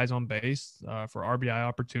to have guys on base for RBI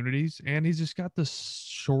opportunities, and he's just got the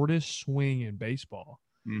shortest swing in baseball.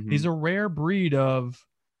 Mm-hmm. He's a rare breed of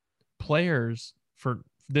players for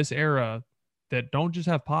this era that don't just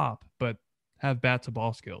have pop, but have bat to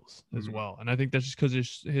ball skills as well. And I think that's just because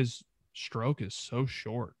his stroke is so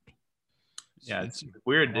short. Yeah, it's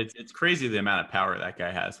weird. It's crazy the amount of power that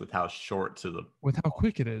guy has with how short with how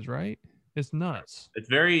quick it is, right? It's nuts. It's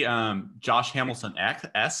very Josh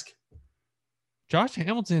Hamilton-esque. Josh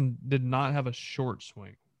Hamilton did not have a short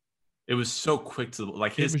swing. It was so quick to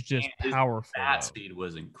his powerful. Bat speed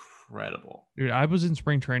was incredible. Dude, I was in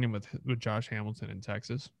spring training with Josh Hamilton in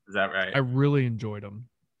Texas. Is that right? I really enjoyed him.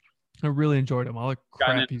 All the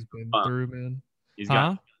crap he's been through, man. He's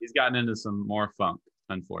gotten into some more funk,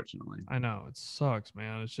 unfortunately. I know, it sucks,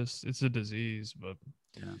 man. It's a disease, but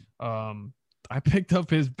yeah. I picked up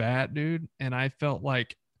his bat, dude, and I felt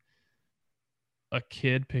like a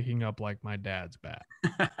kid picking up like my dad's bat.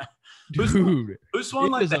 Dude, who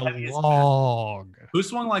swung like the heaviest log? Who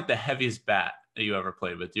swung like the heaviest bat that you ever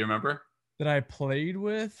played with? Do you remember? That I played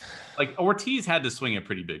with? Like Ortiz had to swing a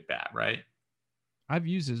pretty big bat, right? I've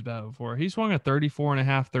used his bat before. He swung a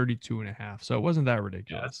 34.5, 32.5, so it wasn't that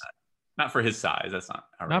ridiculous. Yeah, not for his size. That's not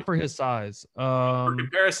outrageous. Not for his size. For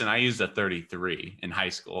comparison, I used a 33 in high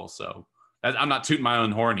school, so I'm not tooting my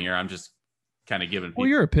own horn here. I'm just kind of giving people. Well,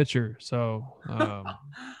 you're a pitcher, so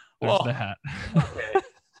there's that. Okay.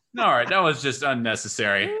 All right, that was just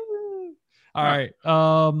unnecessary. All right.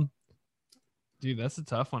 Dude, that's a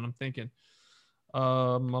tough one. I'm thinking.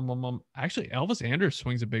 Actually, Elvis Andrus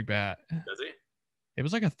swings a big bat. Does he? It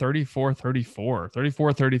was like a 33.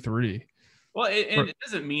 Well, it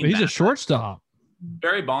doesn't mean he's a shortstop.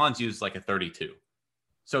 Barry Bonds used like a 32,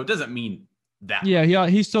 so it doesn't mean that. Yeah,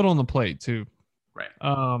 he stood on the plate too. Right.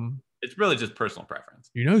 It's really just personal preference.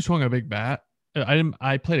 You know who swung a big bat?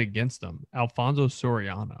 I played against him. Alfonso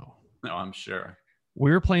Soriano. No, I'm sure. We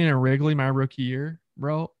were playing in Wrigley my rookie year,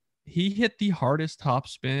 bro. He hit the hardest top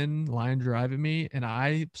spin line drive at me, and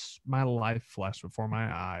my life flashed before my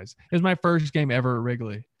eyes. It was my first game ever at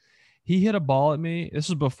Wrigley. He hit a ball at me. This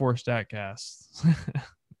was before StatCast.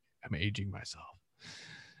 I'm aging myself.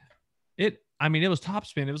 It was top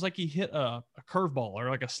spin. It was like he hit a curveball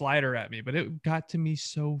or like a slider at me, but it got to me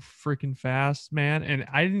so freaking fast, man. And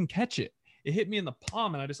I didn't catch it. It hit me in the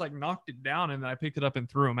palm, and I just like knocked it down, and then I picked it up and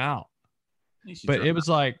threw him out. But it was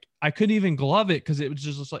like I couldn't even glove it because it was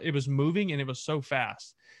just like it was moving and it was so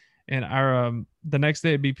fast. And our the next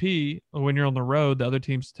day at BP, when you're on the road, the other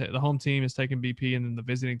team's the home team is taking BP, and then the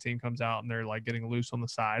visiting team comes out and they're like getting loose on the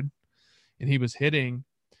side. And he was hitting,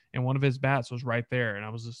 and one of his bats was right there. And I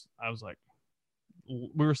was like,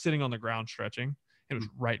 we were sitting on the ground stretching. It was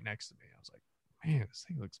right next to me. I was like, man, this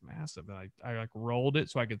thing looks massive. And I like rolled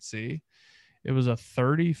it so I could see. It was a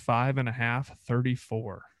 35.5,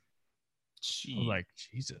 34. Jeez. I was like,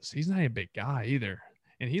 Jesus, he's not a big guy either.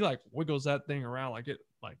 And he like wiggles that thing around like it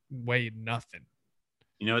like weighed nothing.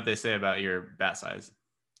 You know what they say about your bat size?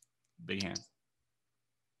 Big hands.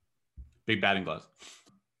 Big batting gloves.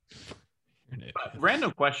 Random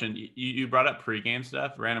question. You brought up pregame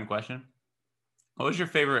stuff. Random question. What was your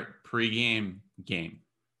favorite pregame game?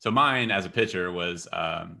 So mine as a pitcher was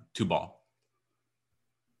 2-ball.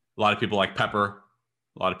 A lot of people like pepper.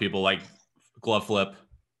 A lot of people like glove flip.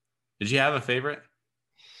 Did you have a favorite?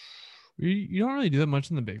 You don't really do that much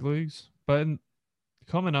in the big leagues, but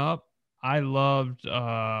coming up, I loved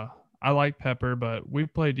I like pepper, but we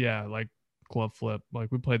played like glove flip.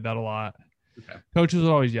 Like we played that a lot. Okay. Coaches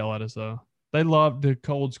would always yell at us though. They loved the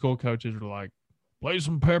old school coaches were like, play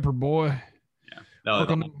some pepper, boy. Yeah. No,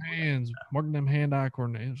 Work on them hands, working them hand-eye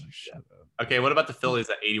coordination. Like, shut up. Okay, what about the Phillies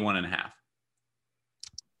at 81.5?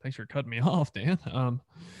 Thanks for cutting me off, Dan. Well,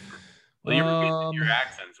 you're getting into your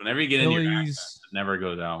accents. Whenever you get into your Phillies, accents, it never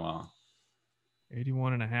goes out well.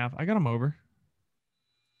 81.5. I got them over.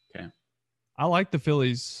 Okay. I like the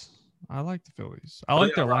Phillies. I like their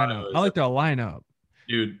lineup. I like their lineup.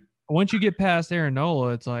 Dude. Once you get past Aaron Nola,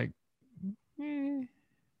 it's like,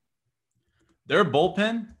 Their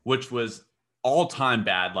bullpen, which was all-time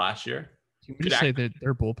bad last year. Can we just say that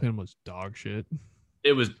their bullpen was dog shit?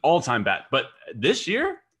 It was all-time bad. But this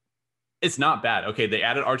year, it's not bad. Okay, they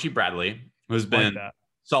added Archie Bradley, who's been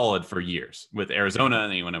solid for years with Arizona,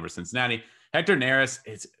 and he went over Cincinnati. Hector Neris,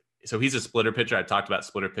 he's a splitter pitcher. I talked about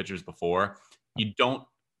splitter pitchers before. You don't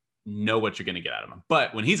know what you're going to get out of him.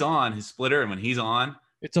 But when he's on, his splitter, and when he's on,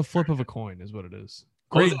 it's a flip of a coin is what it is.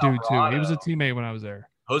 Great dude, too. He was a teammate when I was there.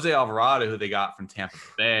 Jose Alvarado, who they got from Tampa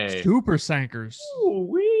Bay. Super sankers.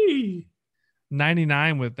 Ooh-wee.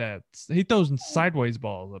 99 with that. He throws sideways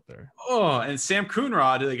balls up there. Oh, and Sam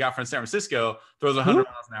Coonrod, who they got from San Francisco, throws 100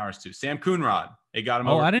 miles an hour too. Sam Coonrod. They got him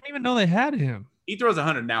over. I didn't even know they had him. He throws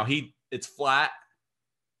 100. Now, it's flat,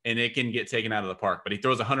 and it can get taken out of the park, but he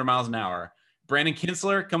throws 100 miles an hour. Brandon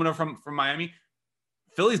Kinsler coming up from Miami.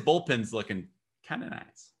 Philly's bullpen's looking kind of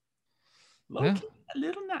nice. A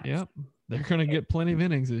little nice. Yep. They're going to get plenty of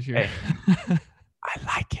innings this year. Hey, I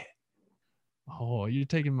like it. Oh, you're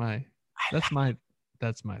taking that's my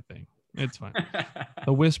thing. It's fine.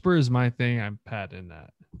 The whisper is my thing. I'm patting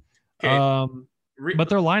that. Okay. But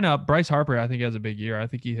their lineup, Bryce Harper, I think has a big year. I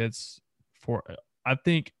think he hits I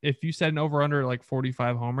think if you set an over under like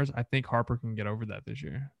 45 homers, I think Harper can get over that this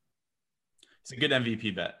year. It's a good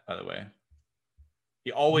MVP bet, by the way.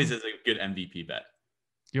 He always is a good MVP bet.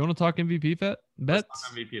 You want to talk MVP bets?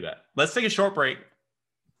 MVP bet. Let's take a short break.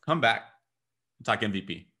 Come back. Talk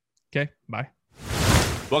MVP. Okay. Bye.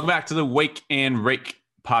 Welcome back to the Wake and Rake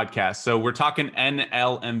podcast. So we're talking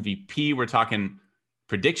NL MVP. We're talking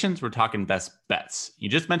predictions. We're talking best bets. You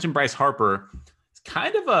just mentioned Bryce Harper. It's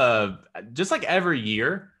kind of just like every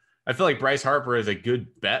year, I feel like Bryce Harper is a good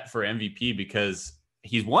bet for MVP because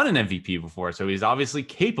he's won an MVP before. So he's obviously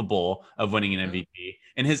capable of winning an MVP.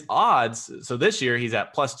 And his odds, so this year he's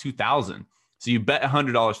at plus 2,000. So you bet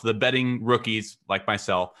 $100 for the betting rookies like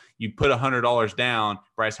myself. You put $100 down,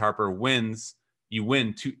 Bryce Harper wins. You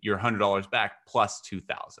win your $100 back plus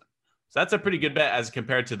 2,000. So that's a pretty good bet as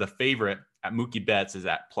compared to the favorite at Mookie Betts is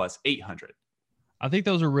at plus 800. I think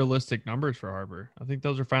those are realistic numbers for Harper. I think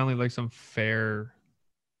those are finally like some fair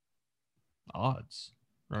odds,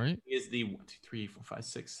 right? He is the 1, 2, 3, 4, 5,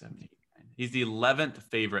 6, 7, 8, 9. He's the 11th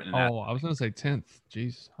favorite in that. Oh, I was going to say 10th.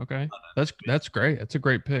 Jeez. Okay. That's great. That's a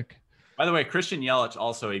great pick. By the way, Christian Yelich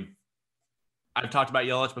also I've talked about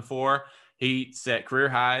Yelich before. He set career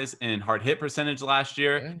highs in hard hit percentage last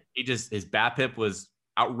year. Okay. His BABIP was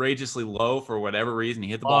outrageously low for whatever reason. He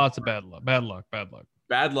hit the ball. Oh, it's a bad luck.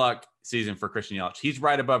 Bad luck Season for Christian Yelich. He's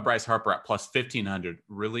right above Bryce Harper at plus 1,500.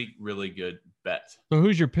 Really, really good bet. So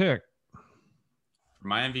who's your pick? For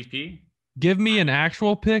my MVP? Give me an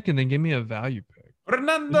actual pick and then give me a value pick.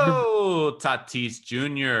 Fernando Tatis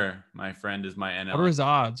Jr., my friend, is my NL. What are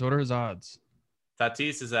his odds?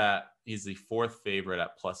 Tatis he's the 4th favorite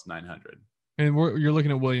at plus 900. And you're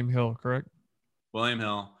looking at William Hill, correct? William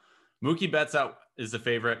Hill. Mookie Betts is the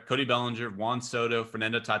favorite. Cody Bellinger, Juan Soto,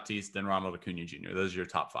 Fernando Tatis, then Ronald Acuna Jr. Those are your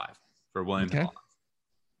top 5 for William Hill.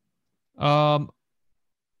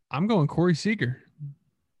 I'm going Corey Seager.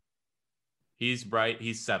 He's right.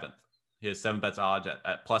 He's 7th. He has 7 bets odds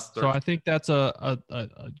at plus 30. So I think that's a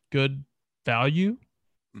good value.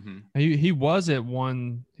 Mm-hmm. He was at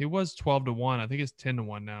 1. He was 12-1. I think it's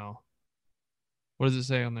 10-1 now. What does it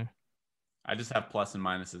say on there? I just have plus and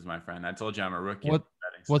minuses, my friend. I told you I'm a rookie.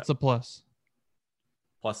 What's the plus?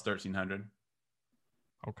 Plus 1,300.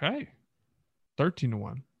 Okay.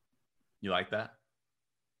 13-1. You like that?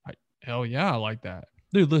 Hell yeah, I like that.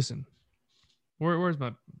 Dude, listen. Where's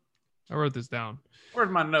my... I wrote this down. Where's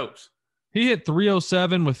my notes? He hit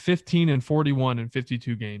 307 with 15 and 41 in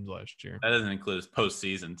 52 games last year. That doesn't include his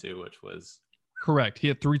postseason, too, which was... Correct. He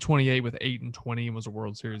hit 328 with 8 and 20 and was a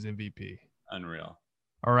World Series MVP. Unreal.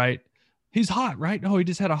 All right. He's hot, right? No, he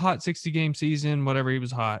just had a hot 60-game season, whatever. He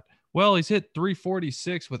was hot. Well, he's hit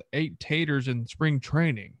 346 with 8 taters in spring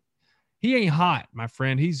training. He ain't hot, my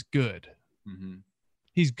friend. He's good. Mm-hmm.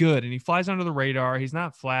 He's good, and he flies under the radar. He's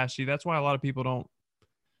not flashy. That's why a lot of people don't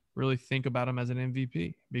really think about him as an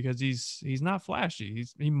MVP because he's not flashy.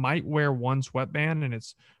 He might wear one sweatband, and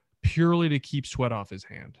it's purely to keep sweat off his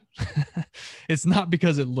hand. It's not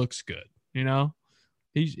because it looks good, you know.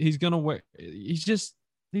 He's gonna wear. He's just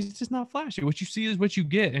not flashy. What you see is what you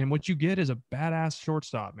get, and what you get is a badass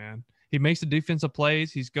shortstop, man. He makes the defensive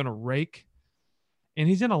plays. He's gonna rake, and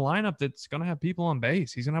he's in a lineup that's gonna have people on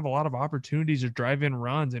base. He's gonna have a lot of opportunities to drive in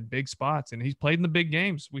runs in big spots, and he's played in the big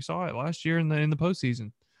games. We saw it last year in the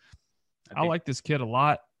postseason. I like this kid a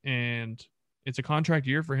lot, and it's a contract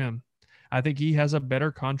year for him. I think he has a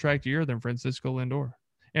better contract year than Francisco Lindor.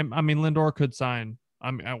 And I mean, Lindor could sign.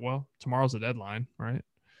 Well, tomorrow's the deadline, right?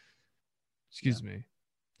 Excuse me.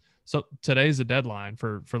 So today's the deadline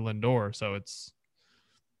for Lindor. So it's,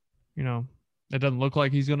 you know, it doesn't look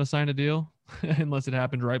like he's going to sign a deal unless it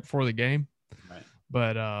happens right before the game. Right.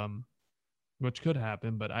 But which could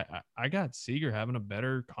happen. But I got Seager having a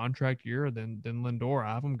better contract year than Lindor.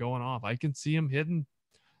 I have him going off. I can see him hitting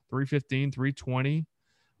 315, 320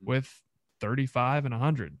 with 35 and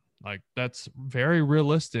 100. Like, that's very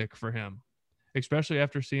realistic for him, especially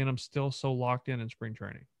after seeing him still so locked in spring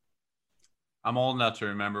training. I'm old enough to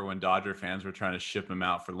remember when Dodger fans were trying to ship him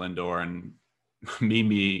out for Lindor, and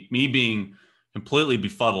me being completely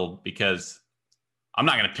befuddled because I'm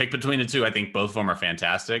not going to pick between the two. I think both of them are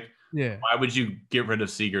fantastic. Yeah. Why would you get rid of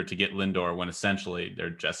Seager to get Lindor when essentially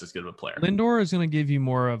they're just as good of a player? Lindor is going to give you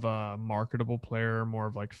more of a marketable player, more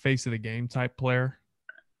of like face of the game type player.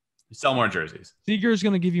 You sell more jerseys. Seager is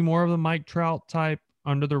going to give you more of the Mike Trout type,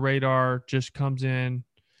 under the radar, just comes in,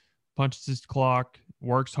 punches his clock,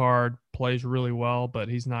 works hard, plays really well, but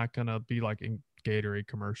he's not going to be like in Gatorade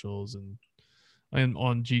commercials and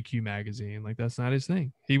on GQ magazine. Like, that's not his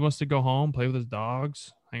thing. He wants to go home, play with his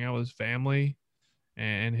dogs, hang out with his family,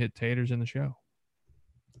 and hit taters in the show.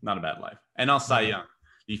 Not a bad life. And now Cy Young.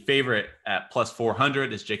 The favorite at plus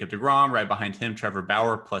 400 is Jacob deGrom. Right behind him, Trevor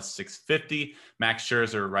Bauer, plus 650. Max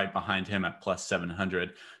Scherzer right behind him at plus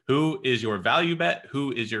 700. Who is your value bet?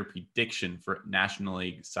 Who is your prediction for National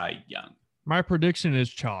League Cy Young? My prediction is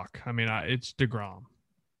chalk. I mean, it's deGrom.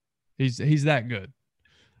 He's that good.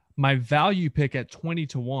 My value pick at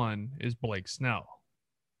 20-1 is Blake Snell.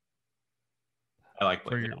 I like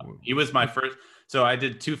Blake Snell. He was my first. So I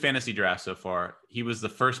did 2 fantasy drafts so far. He was the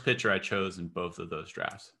first pitcher I chose in both of those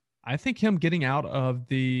drafts. I think him getting out of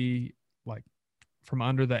from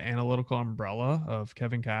under the analytical umbrella of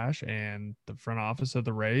Kevin Cash and the front office of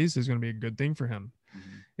the Rays is going to be a good thing for him.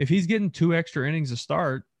 Mm-hmm. If he's getting 2 extra innings to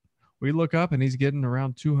start, we look up and he's getting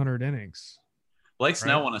around 200 innings. Blake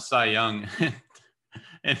Snell won a Cy Young,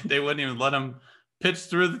 and they wouldn't even let him pitch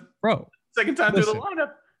through the second time through the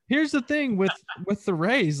lineup. Here's the thing with the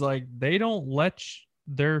Rays, like, they don't let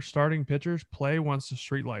their starting pitchers play once the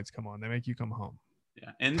street lights come on. They make you come home.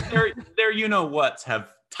 Yeah, and their you-know-whats have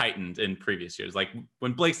tightened in previous years. Like,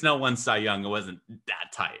 when Blake Snell won Cy Young, it wasn't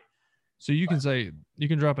that tight. So you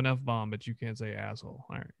can drop an F-bomb, but you can't say asshole.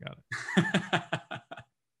 All right, got it.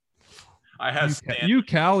 I have you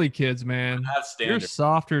Cali kids, man. I have standards. You're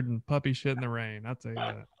softer than puppy shit in the rain. I'll tell you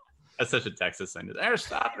that. That's such a Texas thing. They're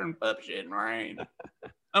softer than puppy shit in the rain.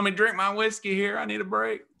 Let me drink my whiskey here. I need a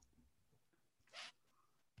break.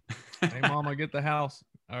 Hey, Mama, get the house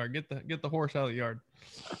or get the horse out of the yard.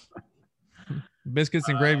 Biscuits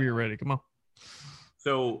and gravy are ready. Come on.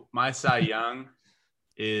 So my Cy Young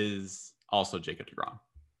is also Jacob deGrom.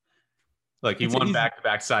 Look, he won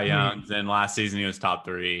back-to-back Cy Youngs, and last season he was top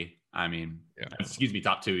 3. I mean,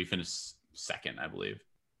 top 2. He finished second, I believe.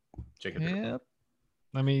 Jacob deGrom. Yep.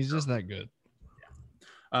 I mean, he's just that good.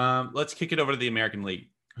 Yeah. Let's kick it over to the American League.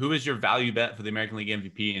 Who is your value bet for the American League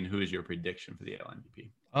MVP, and who is your prediction for the AL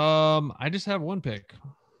MVP? I just have one pick.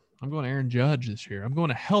 I'm going Aaron Judge this year. I'm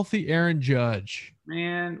going a healthy Aaron Judge.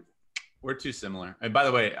 Man, we're too similar. And by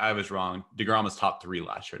the way, I was wrong. deGrom was top 3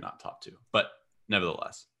 last year, not top 2. But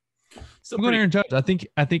nevertheless, still I'm going Aaron Judge. I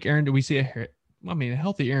think Aaron. Do we see a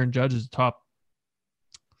healthy Aaron Judge is top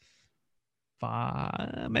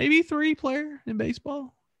 5, maybe 3 player in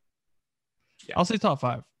baseball. Yeah. I'll say top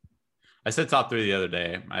 5. I said top 3 the other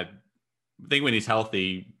day. I think when he's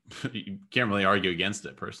healthy, you can't really argue against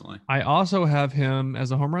it personally. I also have him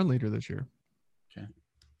as a home run leader this year. Okay.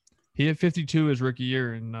 He hit 52 his rookie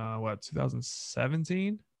year in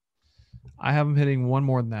 2017. I have him hitting one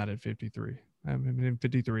more than that at 53. I have him hitting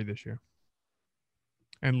 53 this year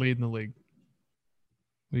and leading the league.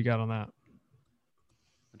 What do you got on that?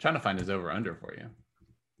 I'm trying to find his over-under for you.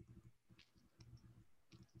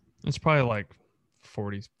 It's probably like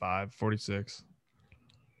 45, 46.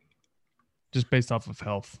 Just based off of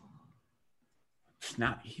health. It's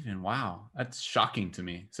not even. Wow. That's shocking to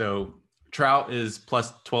me. So Trout is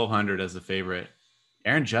plus 1,200 as the favorite.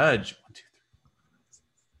 Aaron Judge, 1, 2,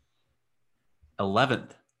 3,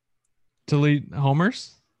 11th. To lead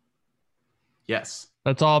homers? Yes.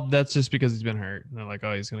 That's all. That's just because he's been hurt. And they're like,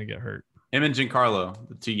 oh, he's going to get hurt. Him and Giancarlo,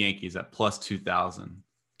 the two Yankees, at plus 2,000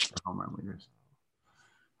 for home run leaders.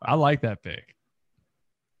 I like that pick.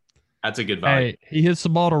 That's a good value. Hey, he hits the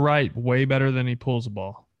ball to right way better than he pulls the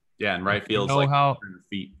ball. Yeah, and right field's know like how- 100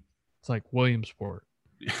 feet. It's like Williamsport.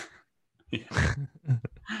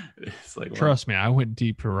 It's like Trust me, I went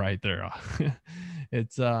deep to right there.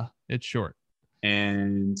 It's short.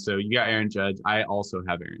 And so you got Aaron Judge. I also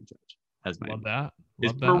have Aaron Judge as my Love that.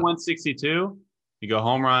 His Love per that. 162. You go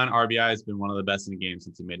home run. RBI has been one of the best in the game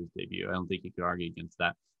since he made his debut. I don't think you could argue against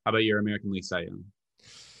that. How about your American League Cy Young?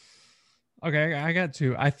 Okay, I got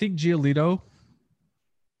two. I think Giolito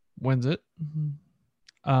wins it.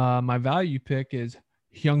 My value pick is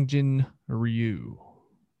Hyunjin Ryu.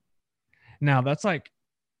 Now that's like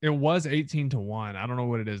it was 18-1. I don't know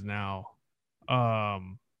what it is now. I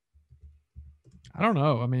don't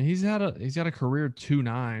know. I mean, he's got a career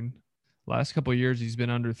 2.9. Last couple of years he's been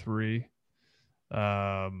under 3.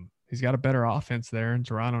 He's got a better offense there in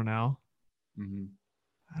Toronto now. Mm-hmm.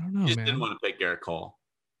 I don't know, You just man. didn't want to pick Garrett Cole.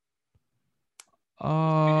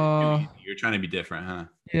 You're trying to be different, huh?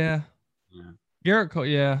 Yeah. Yeah. Garrett Cole,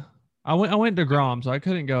 yeah. I went to Grom, so I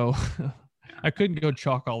couldn't go I couldn't go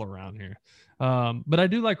chalk all around here. But I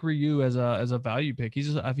do like Ryu as a value pick.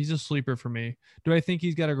 He's a sleeper for me. Do I think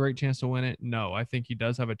he's got a great chance to win it? No, I think he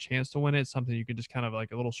does have a chance to win it. Something you can just kind of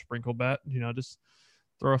like a little sprinkle bet, just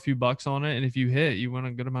throw a few bucks on it, and if you hit, you win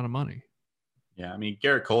a good amount of money. Yeah, I mean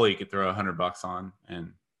Garrett Cole, you could throw $100 on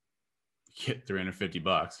and get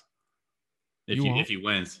 $350 if he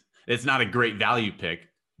wins. It's not a great value pick,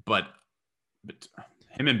 but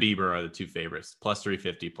him and Bieber are the two favorites. Plus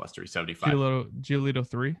 350, plus 375. Giolito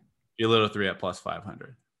 3. Giolito 3 at plus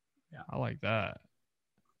 500. Yeah, I like that.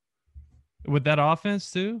 With that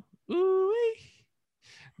offense too. Ooh,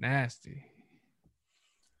 nasty.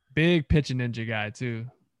 Big pitching ninja guy too.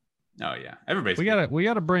 Oh yeah, everybody's. We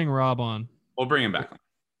gotta bring Rob on. We'll bring him back.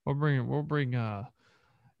 We'll bring El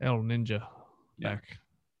Ninja back.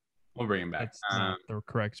 We'll bring him back. That's not the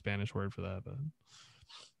correct Spanish word for that, but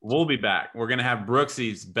we'll be back. We're gonna have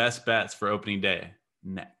Brooksy's best bets for opening day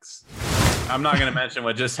next. I'm not gonna mention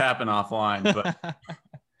what just happened offline, but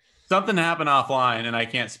something happened offline and I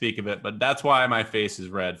can't speak of it. But that's why my face is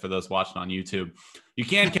red for those watching on YouTube. You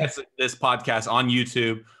can catch this podcast on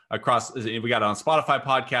YouTube across. We got it on Spotify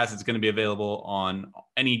podcast. It's going to be available on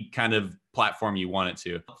any kind of platform you want it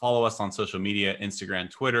to. Follow us on social media, Instagram,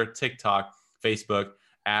 Twitter, TikTok, Facebook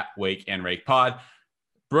at Wake and Rake Pod.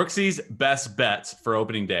 Brooksy's best bets for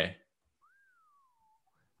opening day.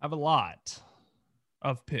 I have a lot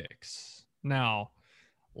of picks. Now,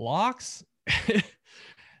 locks,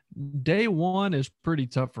 day one is pretty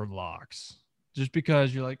tough for locks. Just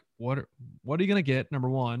because you're like, what are you going to get? Number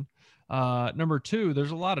one. Number two,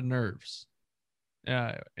 there's a lot of nerves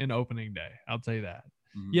in opening day. I'll tell you that.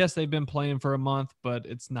 Mm-hmm. Yes, they've been playing for a month, but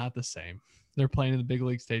it's not the same. They're playing in the big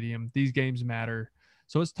league stadium. These games matter.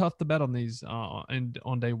 So it's tough to bet on these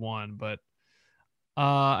on day one. But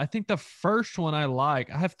I think the first one I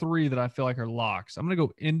have 3 that I feel like are locks. I'm going to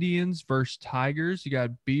go Indians versus Tigers. You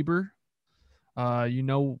got Bieber. You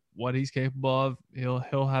know what he's capable of.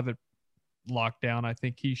 He'll have it locked down. I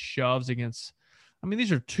think he shoves against. I mean,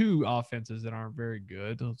 these are 2 offenses that aren't very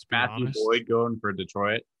good. Let's be honest. Matthew Boyd going for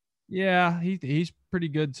Detroit. Yeah, he's pretty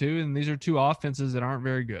good too. And these are 2 offenses that aren't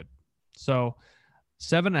very good. So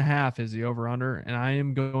 7.5 is the over under, and I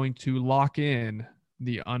am going to lock in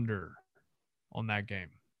the under on that game.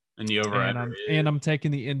 And the over under. And I'm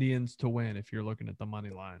taking the Indians to win. If you're looking at the money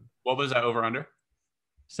line, what was that over under?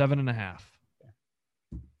 7.5.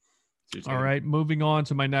 All right, moving on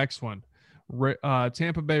to my next one.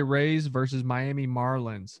 Tampa Bay Rays versus Miami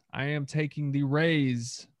Marlins. I am taking the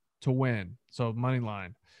Rays to win. So money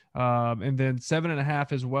line. And then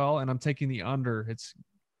 7.5 as well. And I'm taking the under. It's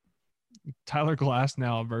Tyler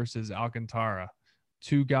Glasnow versus Alcantara.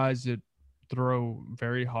 2 guys that throw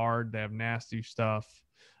very hard. They have nasty stuff.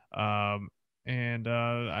 And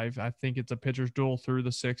I think it's a pitcher's duel through the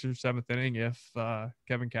 6th or 7th inning if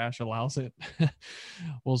Kevin Cash allows it.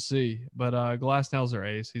 We'll see. But Glasnow's their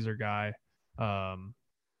ace. He's their guy.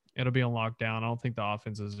 It'll be on lockdown. I don't think the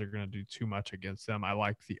offenses are going to do too much against them. I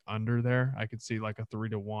like the under there. I could see like a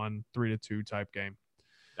 3-1, 3-2 type game.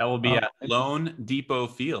 That will be at Lone Depot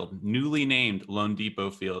Field, newly named Lone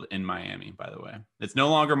Depot Field in Miami, by the way. It's no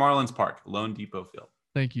longer Marlins Park, Lone Depot Field.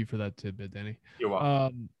 Thank you for that tidbit, Danny. You're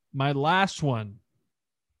welcome. My last one,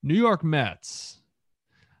 New York Mets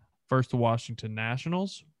versus the Washington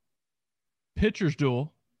Nationals. Pitchers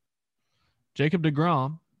duel, Jacob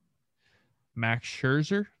deGrom, Max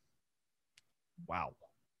Scherzer. Wow.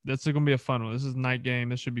 That's going to be a fun one. This is a night game.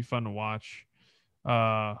 This should be fun to watch.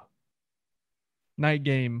 Night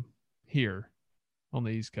game here on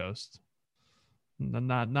the East Coast.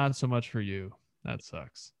 Not so much for you. That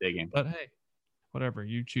sucks. Big game. But hey, whatever.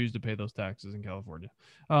 You choose to pay those taxes in California.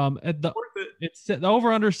 It's the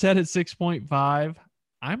over under set at 6.5.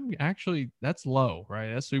 That's low,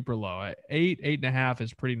 right? That's super low. At 8.5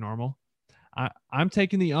 is pretty normal. I'm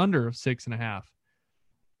taking the under of 6.5,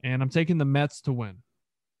 and I'm taking the Mets to win.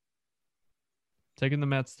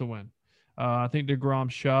 I think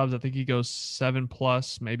DeGrom shoves. I think he goes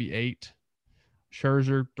 7+, maybe 8.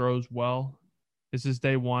 Scherzer throws well. This is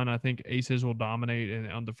day one. I think aces will dominate,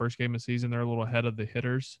 and on the first game of the season, they're a little ahead of the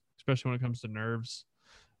hitters, especially when it comes to nerves.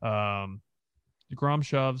 DeGrom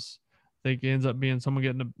shoves. I think it ends up being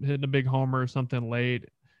someone hitting a big homer or something late,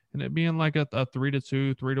 and it being like a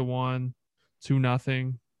 3-2, 3-1,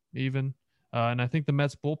 2-0 even. And I think the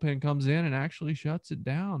Mets bullpen comes in and actually shuts it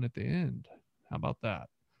down at the end. How about that?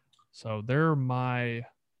 So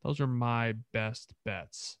those are my best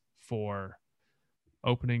bets for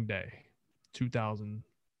opening day 2000.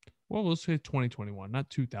 Well, let's say 2021, not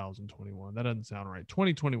 2021. That doesn't sound right.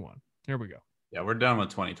 2021. Here we go. Yeah, we're done with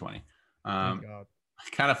 2020. Thank God.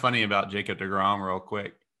 Kind of funny about Jacob deGrom real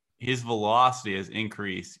quick. His velocity has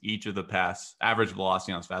increased average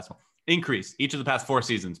velocity on his fastball increased each of the past 4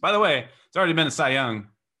 seasons. By the way, it's already been a Cy Young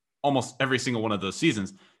almost every single one of those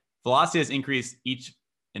seasons. Velocity has increased each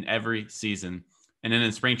and every season. And then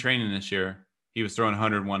in spring training this year, he was throwing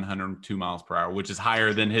 101, 102 miles per hour, which is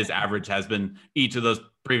higher than his average has been each of those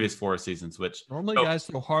previous 4 seasons, which normally guys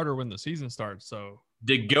throw harder when the season starts. So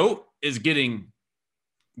the GOAT is getting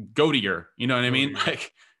goatier. You know what I mean?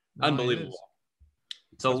 Like, unbelievable.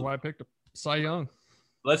 So that's why I picked Cy Young.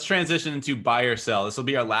 Let's transition into buy or sell. This will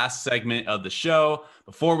be our last segment of the show.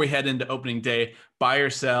 Before we head into opening day, buy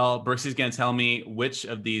or sell. Brooksy's going to tell me which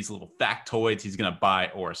of these little factoids he's going to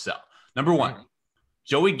buy or sell. Number 1,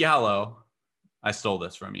 Joey Gallo. I stole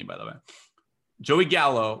this from you, by the way. Joey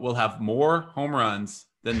Gallo will have more home runs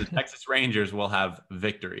than the Texas Rangers will have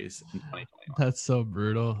victories in 2021. That's so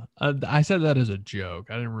brutal. I said that as a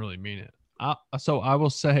joke. I didn't really mean it. So I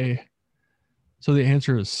will say, so the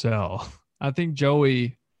answer is sell. I think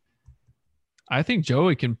Joey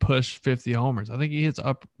can push 50 homers. I think he hits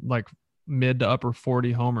up like mid to upper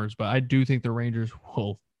 40 homers, but I do think the Rangers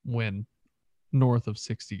will win north of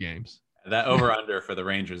 60 games. That over under for the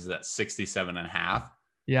Rangers is at 67.5.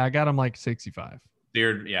 Yeah, I got him like 65.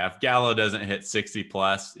 Yeah, if Gallo doesn't hit 60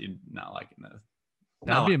 plus, you're not liking this.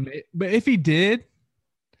 That'd be amazing. But if he did,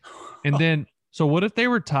 and then, so what if they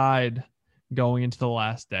were tied going into the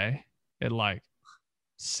last day at like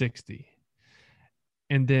 60?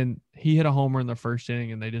 And then he hit a homer in the first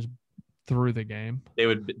inning and they just threw the game.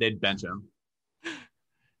 They'd bench him.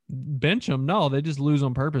 Bench him? No, they just lose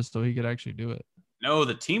on purpose so he could actually do it. No,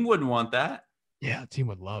 the team wouldn't want that. Yeah, the team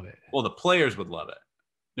would love it. Well, the players would love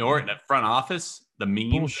it. Or in the front office, the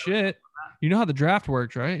meme. Bullshit. You know how the draft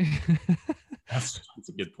works, right? That's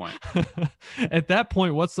a good point. At that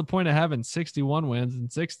point, what's the point of having 61 wins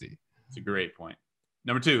and 60? It's a great point.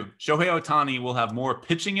 Number 2, Shohei Ohtani will have more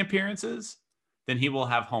pitching appearances than he will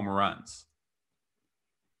have home runs.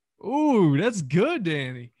 Ooh, that's good,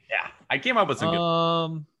 Danny. Yeah, I came up with some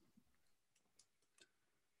good.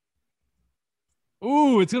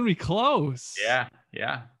 Ooh, it's gonna be close. Yeah.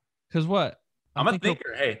 Because what? I'm a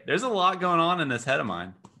thinker. Hey, there's a lot going on in this head of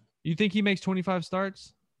mine. You think he makes 25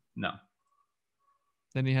 starts? No.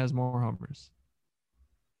 Then he has more homers.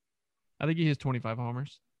 I think he has 25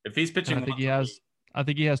 homers. If he's pitching, I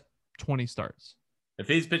think he has 20 starts. If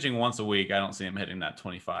he's pitching once a week, I don't see him hitting that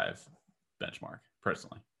 25 benchmark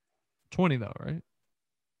personally. 20 though, right?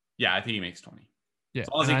 Yeah, I think he makes 20. Yeah, as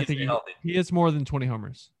long as he healthy. He hits more than 20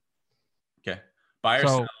 homers. Okay, buy or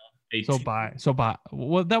sell. So buy.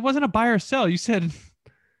 Well, that wasn't a buy or sell. You said.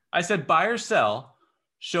 I said buy or sell.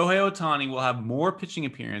 Shohei Ohtani will have more pitching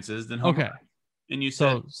appearances than home runs. And you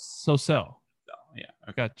said so sell. Yeah,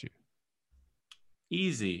 okay. Got you.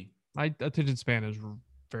 Easy. My attention span is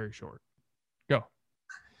very short. Go.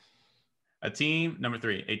 Number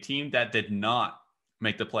 3, a team that did not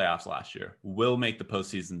make the playoffs last year will make the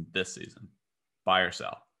postseason this season. Buy or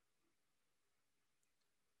sell.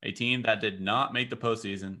 A team that did not make the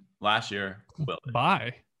postseason last year will.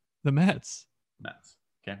 Buy. The Mets.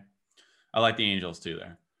 Okay. I like the Angels too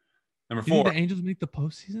there. Number 4. You think the Angels make the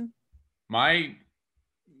postseason? My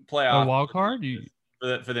playoff. A wild card?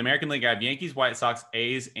 For the American League, I have Yankees, White Sox,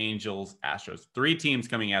 A's, Angels, Astros. 3 teams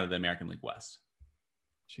coming out of the American League West.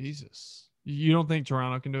 Jesus. You don't think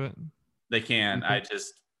Toronto can do it? They can.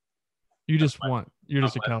 You're just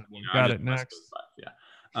a California. Got it. Next.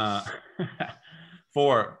 Yeah.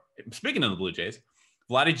 4. Speaking of the Blue Jays,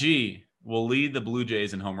 Vladdy G will lead the Blue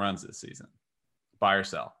Jays in home runs this season? Buy or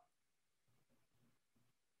sell?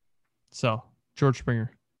 So, George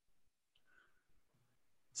Springer.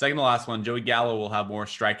 Second to last one, Joey Gallo will have more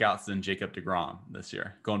strikeouts than Jacob deGrom this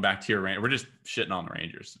year. Going back to your Rangers, we're just shitting on the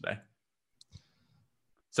Rangers today.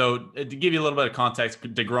 So to give you a little bit of context,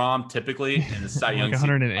 deGrom typically in the Cy Young like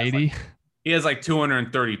 180. he has like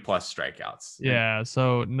 230 plus strikeouts. Yeah.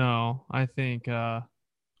 So no, I think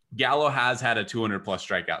Gallo has had a 200 plus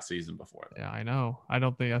strikeout season before that. Yeah, I know. I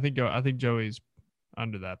think Joey's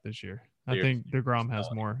under that this year. I think DeGrom has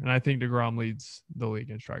more, and I think DeGrom leads the league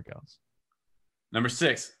in strikeouts. Number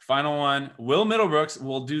 6, final one. Will Middlebrooks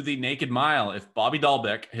will do the naked mile if Bobby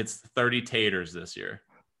Dahlbeck hits 30 taters this year.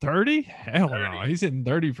 30? Hell no. He's hitting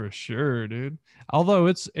 30 for sure, dude. Although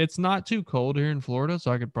it's not too cold here in Florida,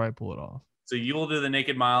 so I could probably pull it off. So you will do the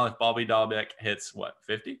naked mile if Bobby Dahlbeck hits what,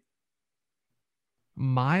 50?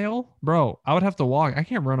 Mile? Bro, I would have to walk. I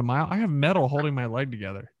can't run a mile. I have metal holding my leg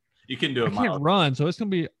together. You can do a mile. I can't mile. run, so it's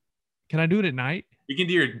going to be – can I do it at night? You can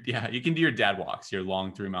do your dad walks, your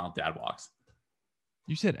long 3-mile dad walks.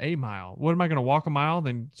 You said a mile. What am I going to walk a mile?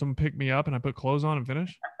 Then someone pick me up and I put clothes on and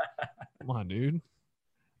finish? Come on, dude.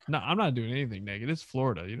 No, I'm not doing anything naked. It's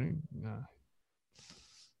Florida. You know,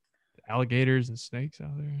 alligators and snakes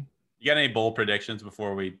out there. You got any bold predictions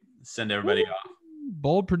before we send everybody off?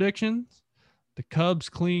 Bold predictions. The Cubs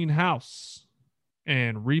clean house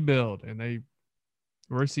and rebuild. And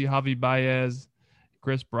we'll see Javi Baez,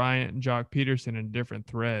 Chris Bryant, and Jock Peterson in different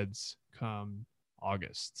threads come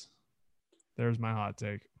August. There's my hot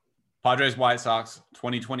take. Padres White Sox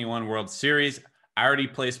 2021 World Series. I already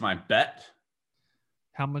placed my bet.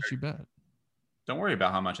 How much you bet? Don't worry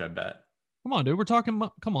about how much I bet. Come on, dude. We're talking.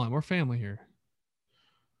 Come on, we're family here.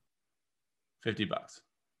 $50.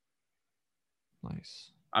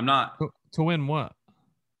 Nice. I'm not to win what?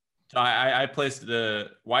 I placed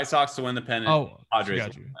the White Sox to win the pennant. Oh, Padres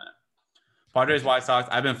got you. Padres, White Sox.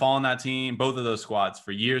 I've been following that team, both of those squads,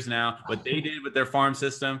 for years now. What they did with their farm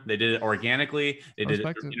system, they did it organically. They did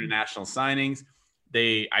it through international signings.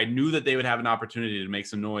 I knew that they would have an opportunity to make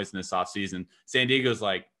some noise in this offseason. San Diego's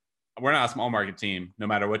like, we're not a small market team. No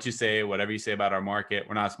matter what you say, whatever you say about our market,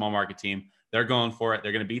 we're not a small market team. They're going for it.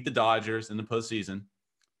 They're going to beat the Dodgers in the postseason.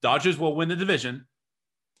 Dodgers will win the division.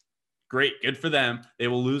 Great. Good for them. They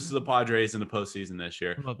will lose to the Padres in the postseason this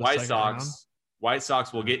year. White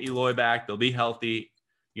Sox will get Eloy back. They'll be healthy.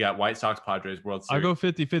 You got White Sox, Padres, World Series. I'll go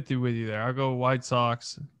 50-50 with you there. I'll go White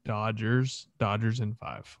Sox, Dodgers in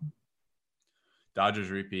 5. Dodgers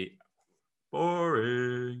repeat.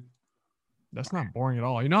 Boring. That's not boring at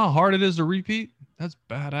all. You know how hard it is to repeat? That's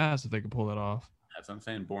badass if they can pull that off. That's what I'm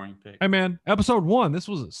saying. Boring pick. Hey, man. Episode 1. This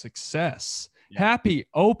was a success. Yeah. Happy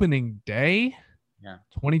opening day. Yeah.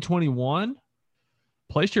 2021.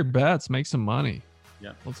 Place your bets. Make some money.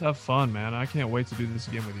 Yeah. Let's have fun, man. I can't wait to do this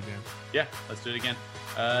again with you, Dan. Yeah. Let's do it again.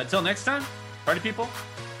 Until next time, party people.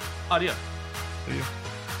 Adios. See you.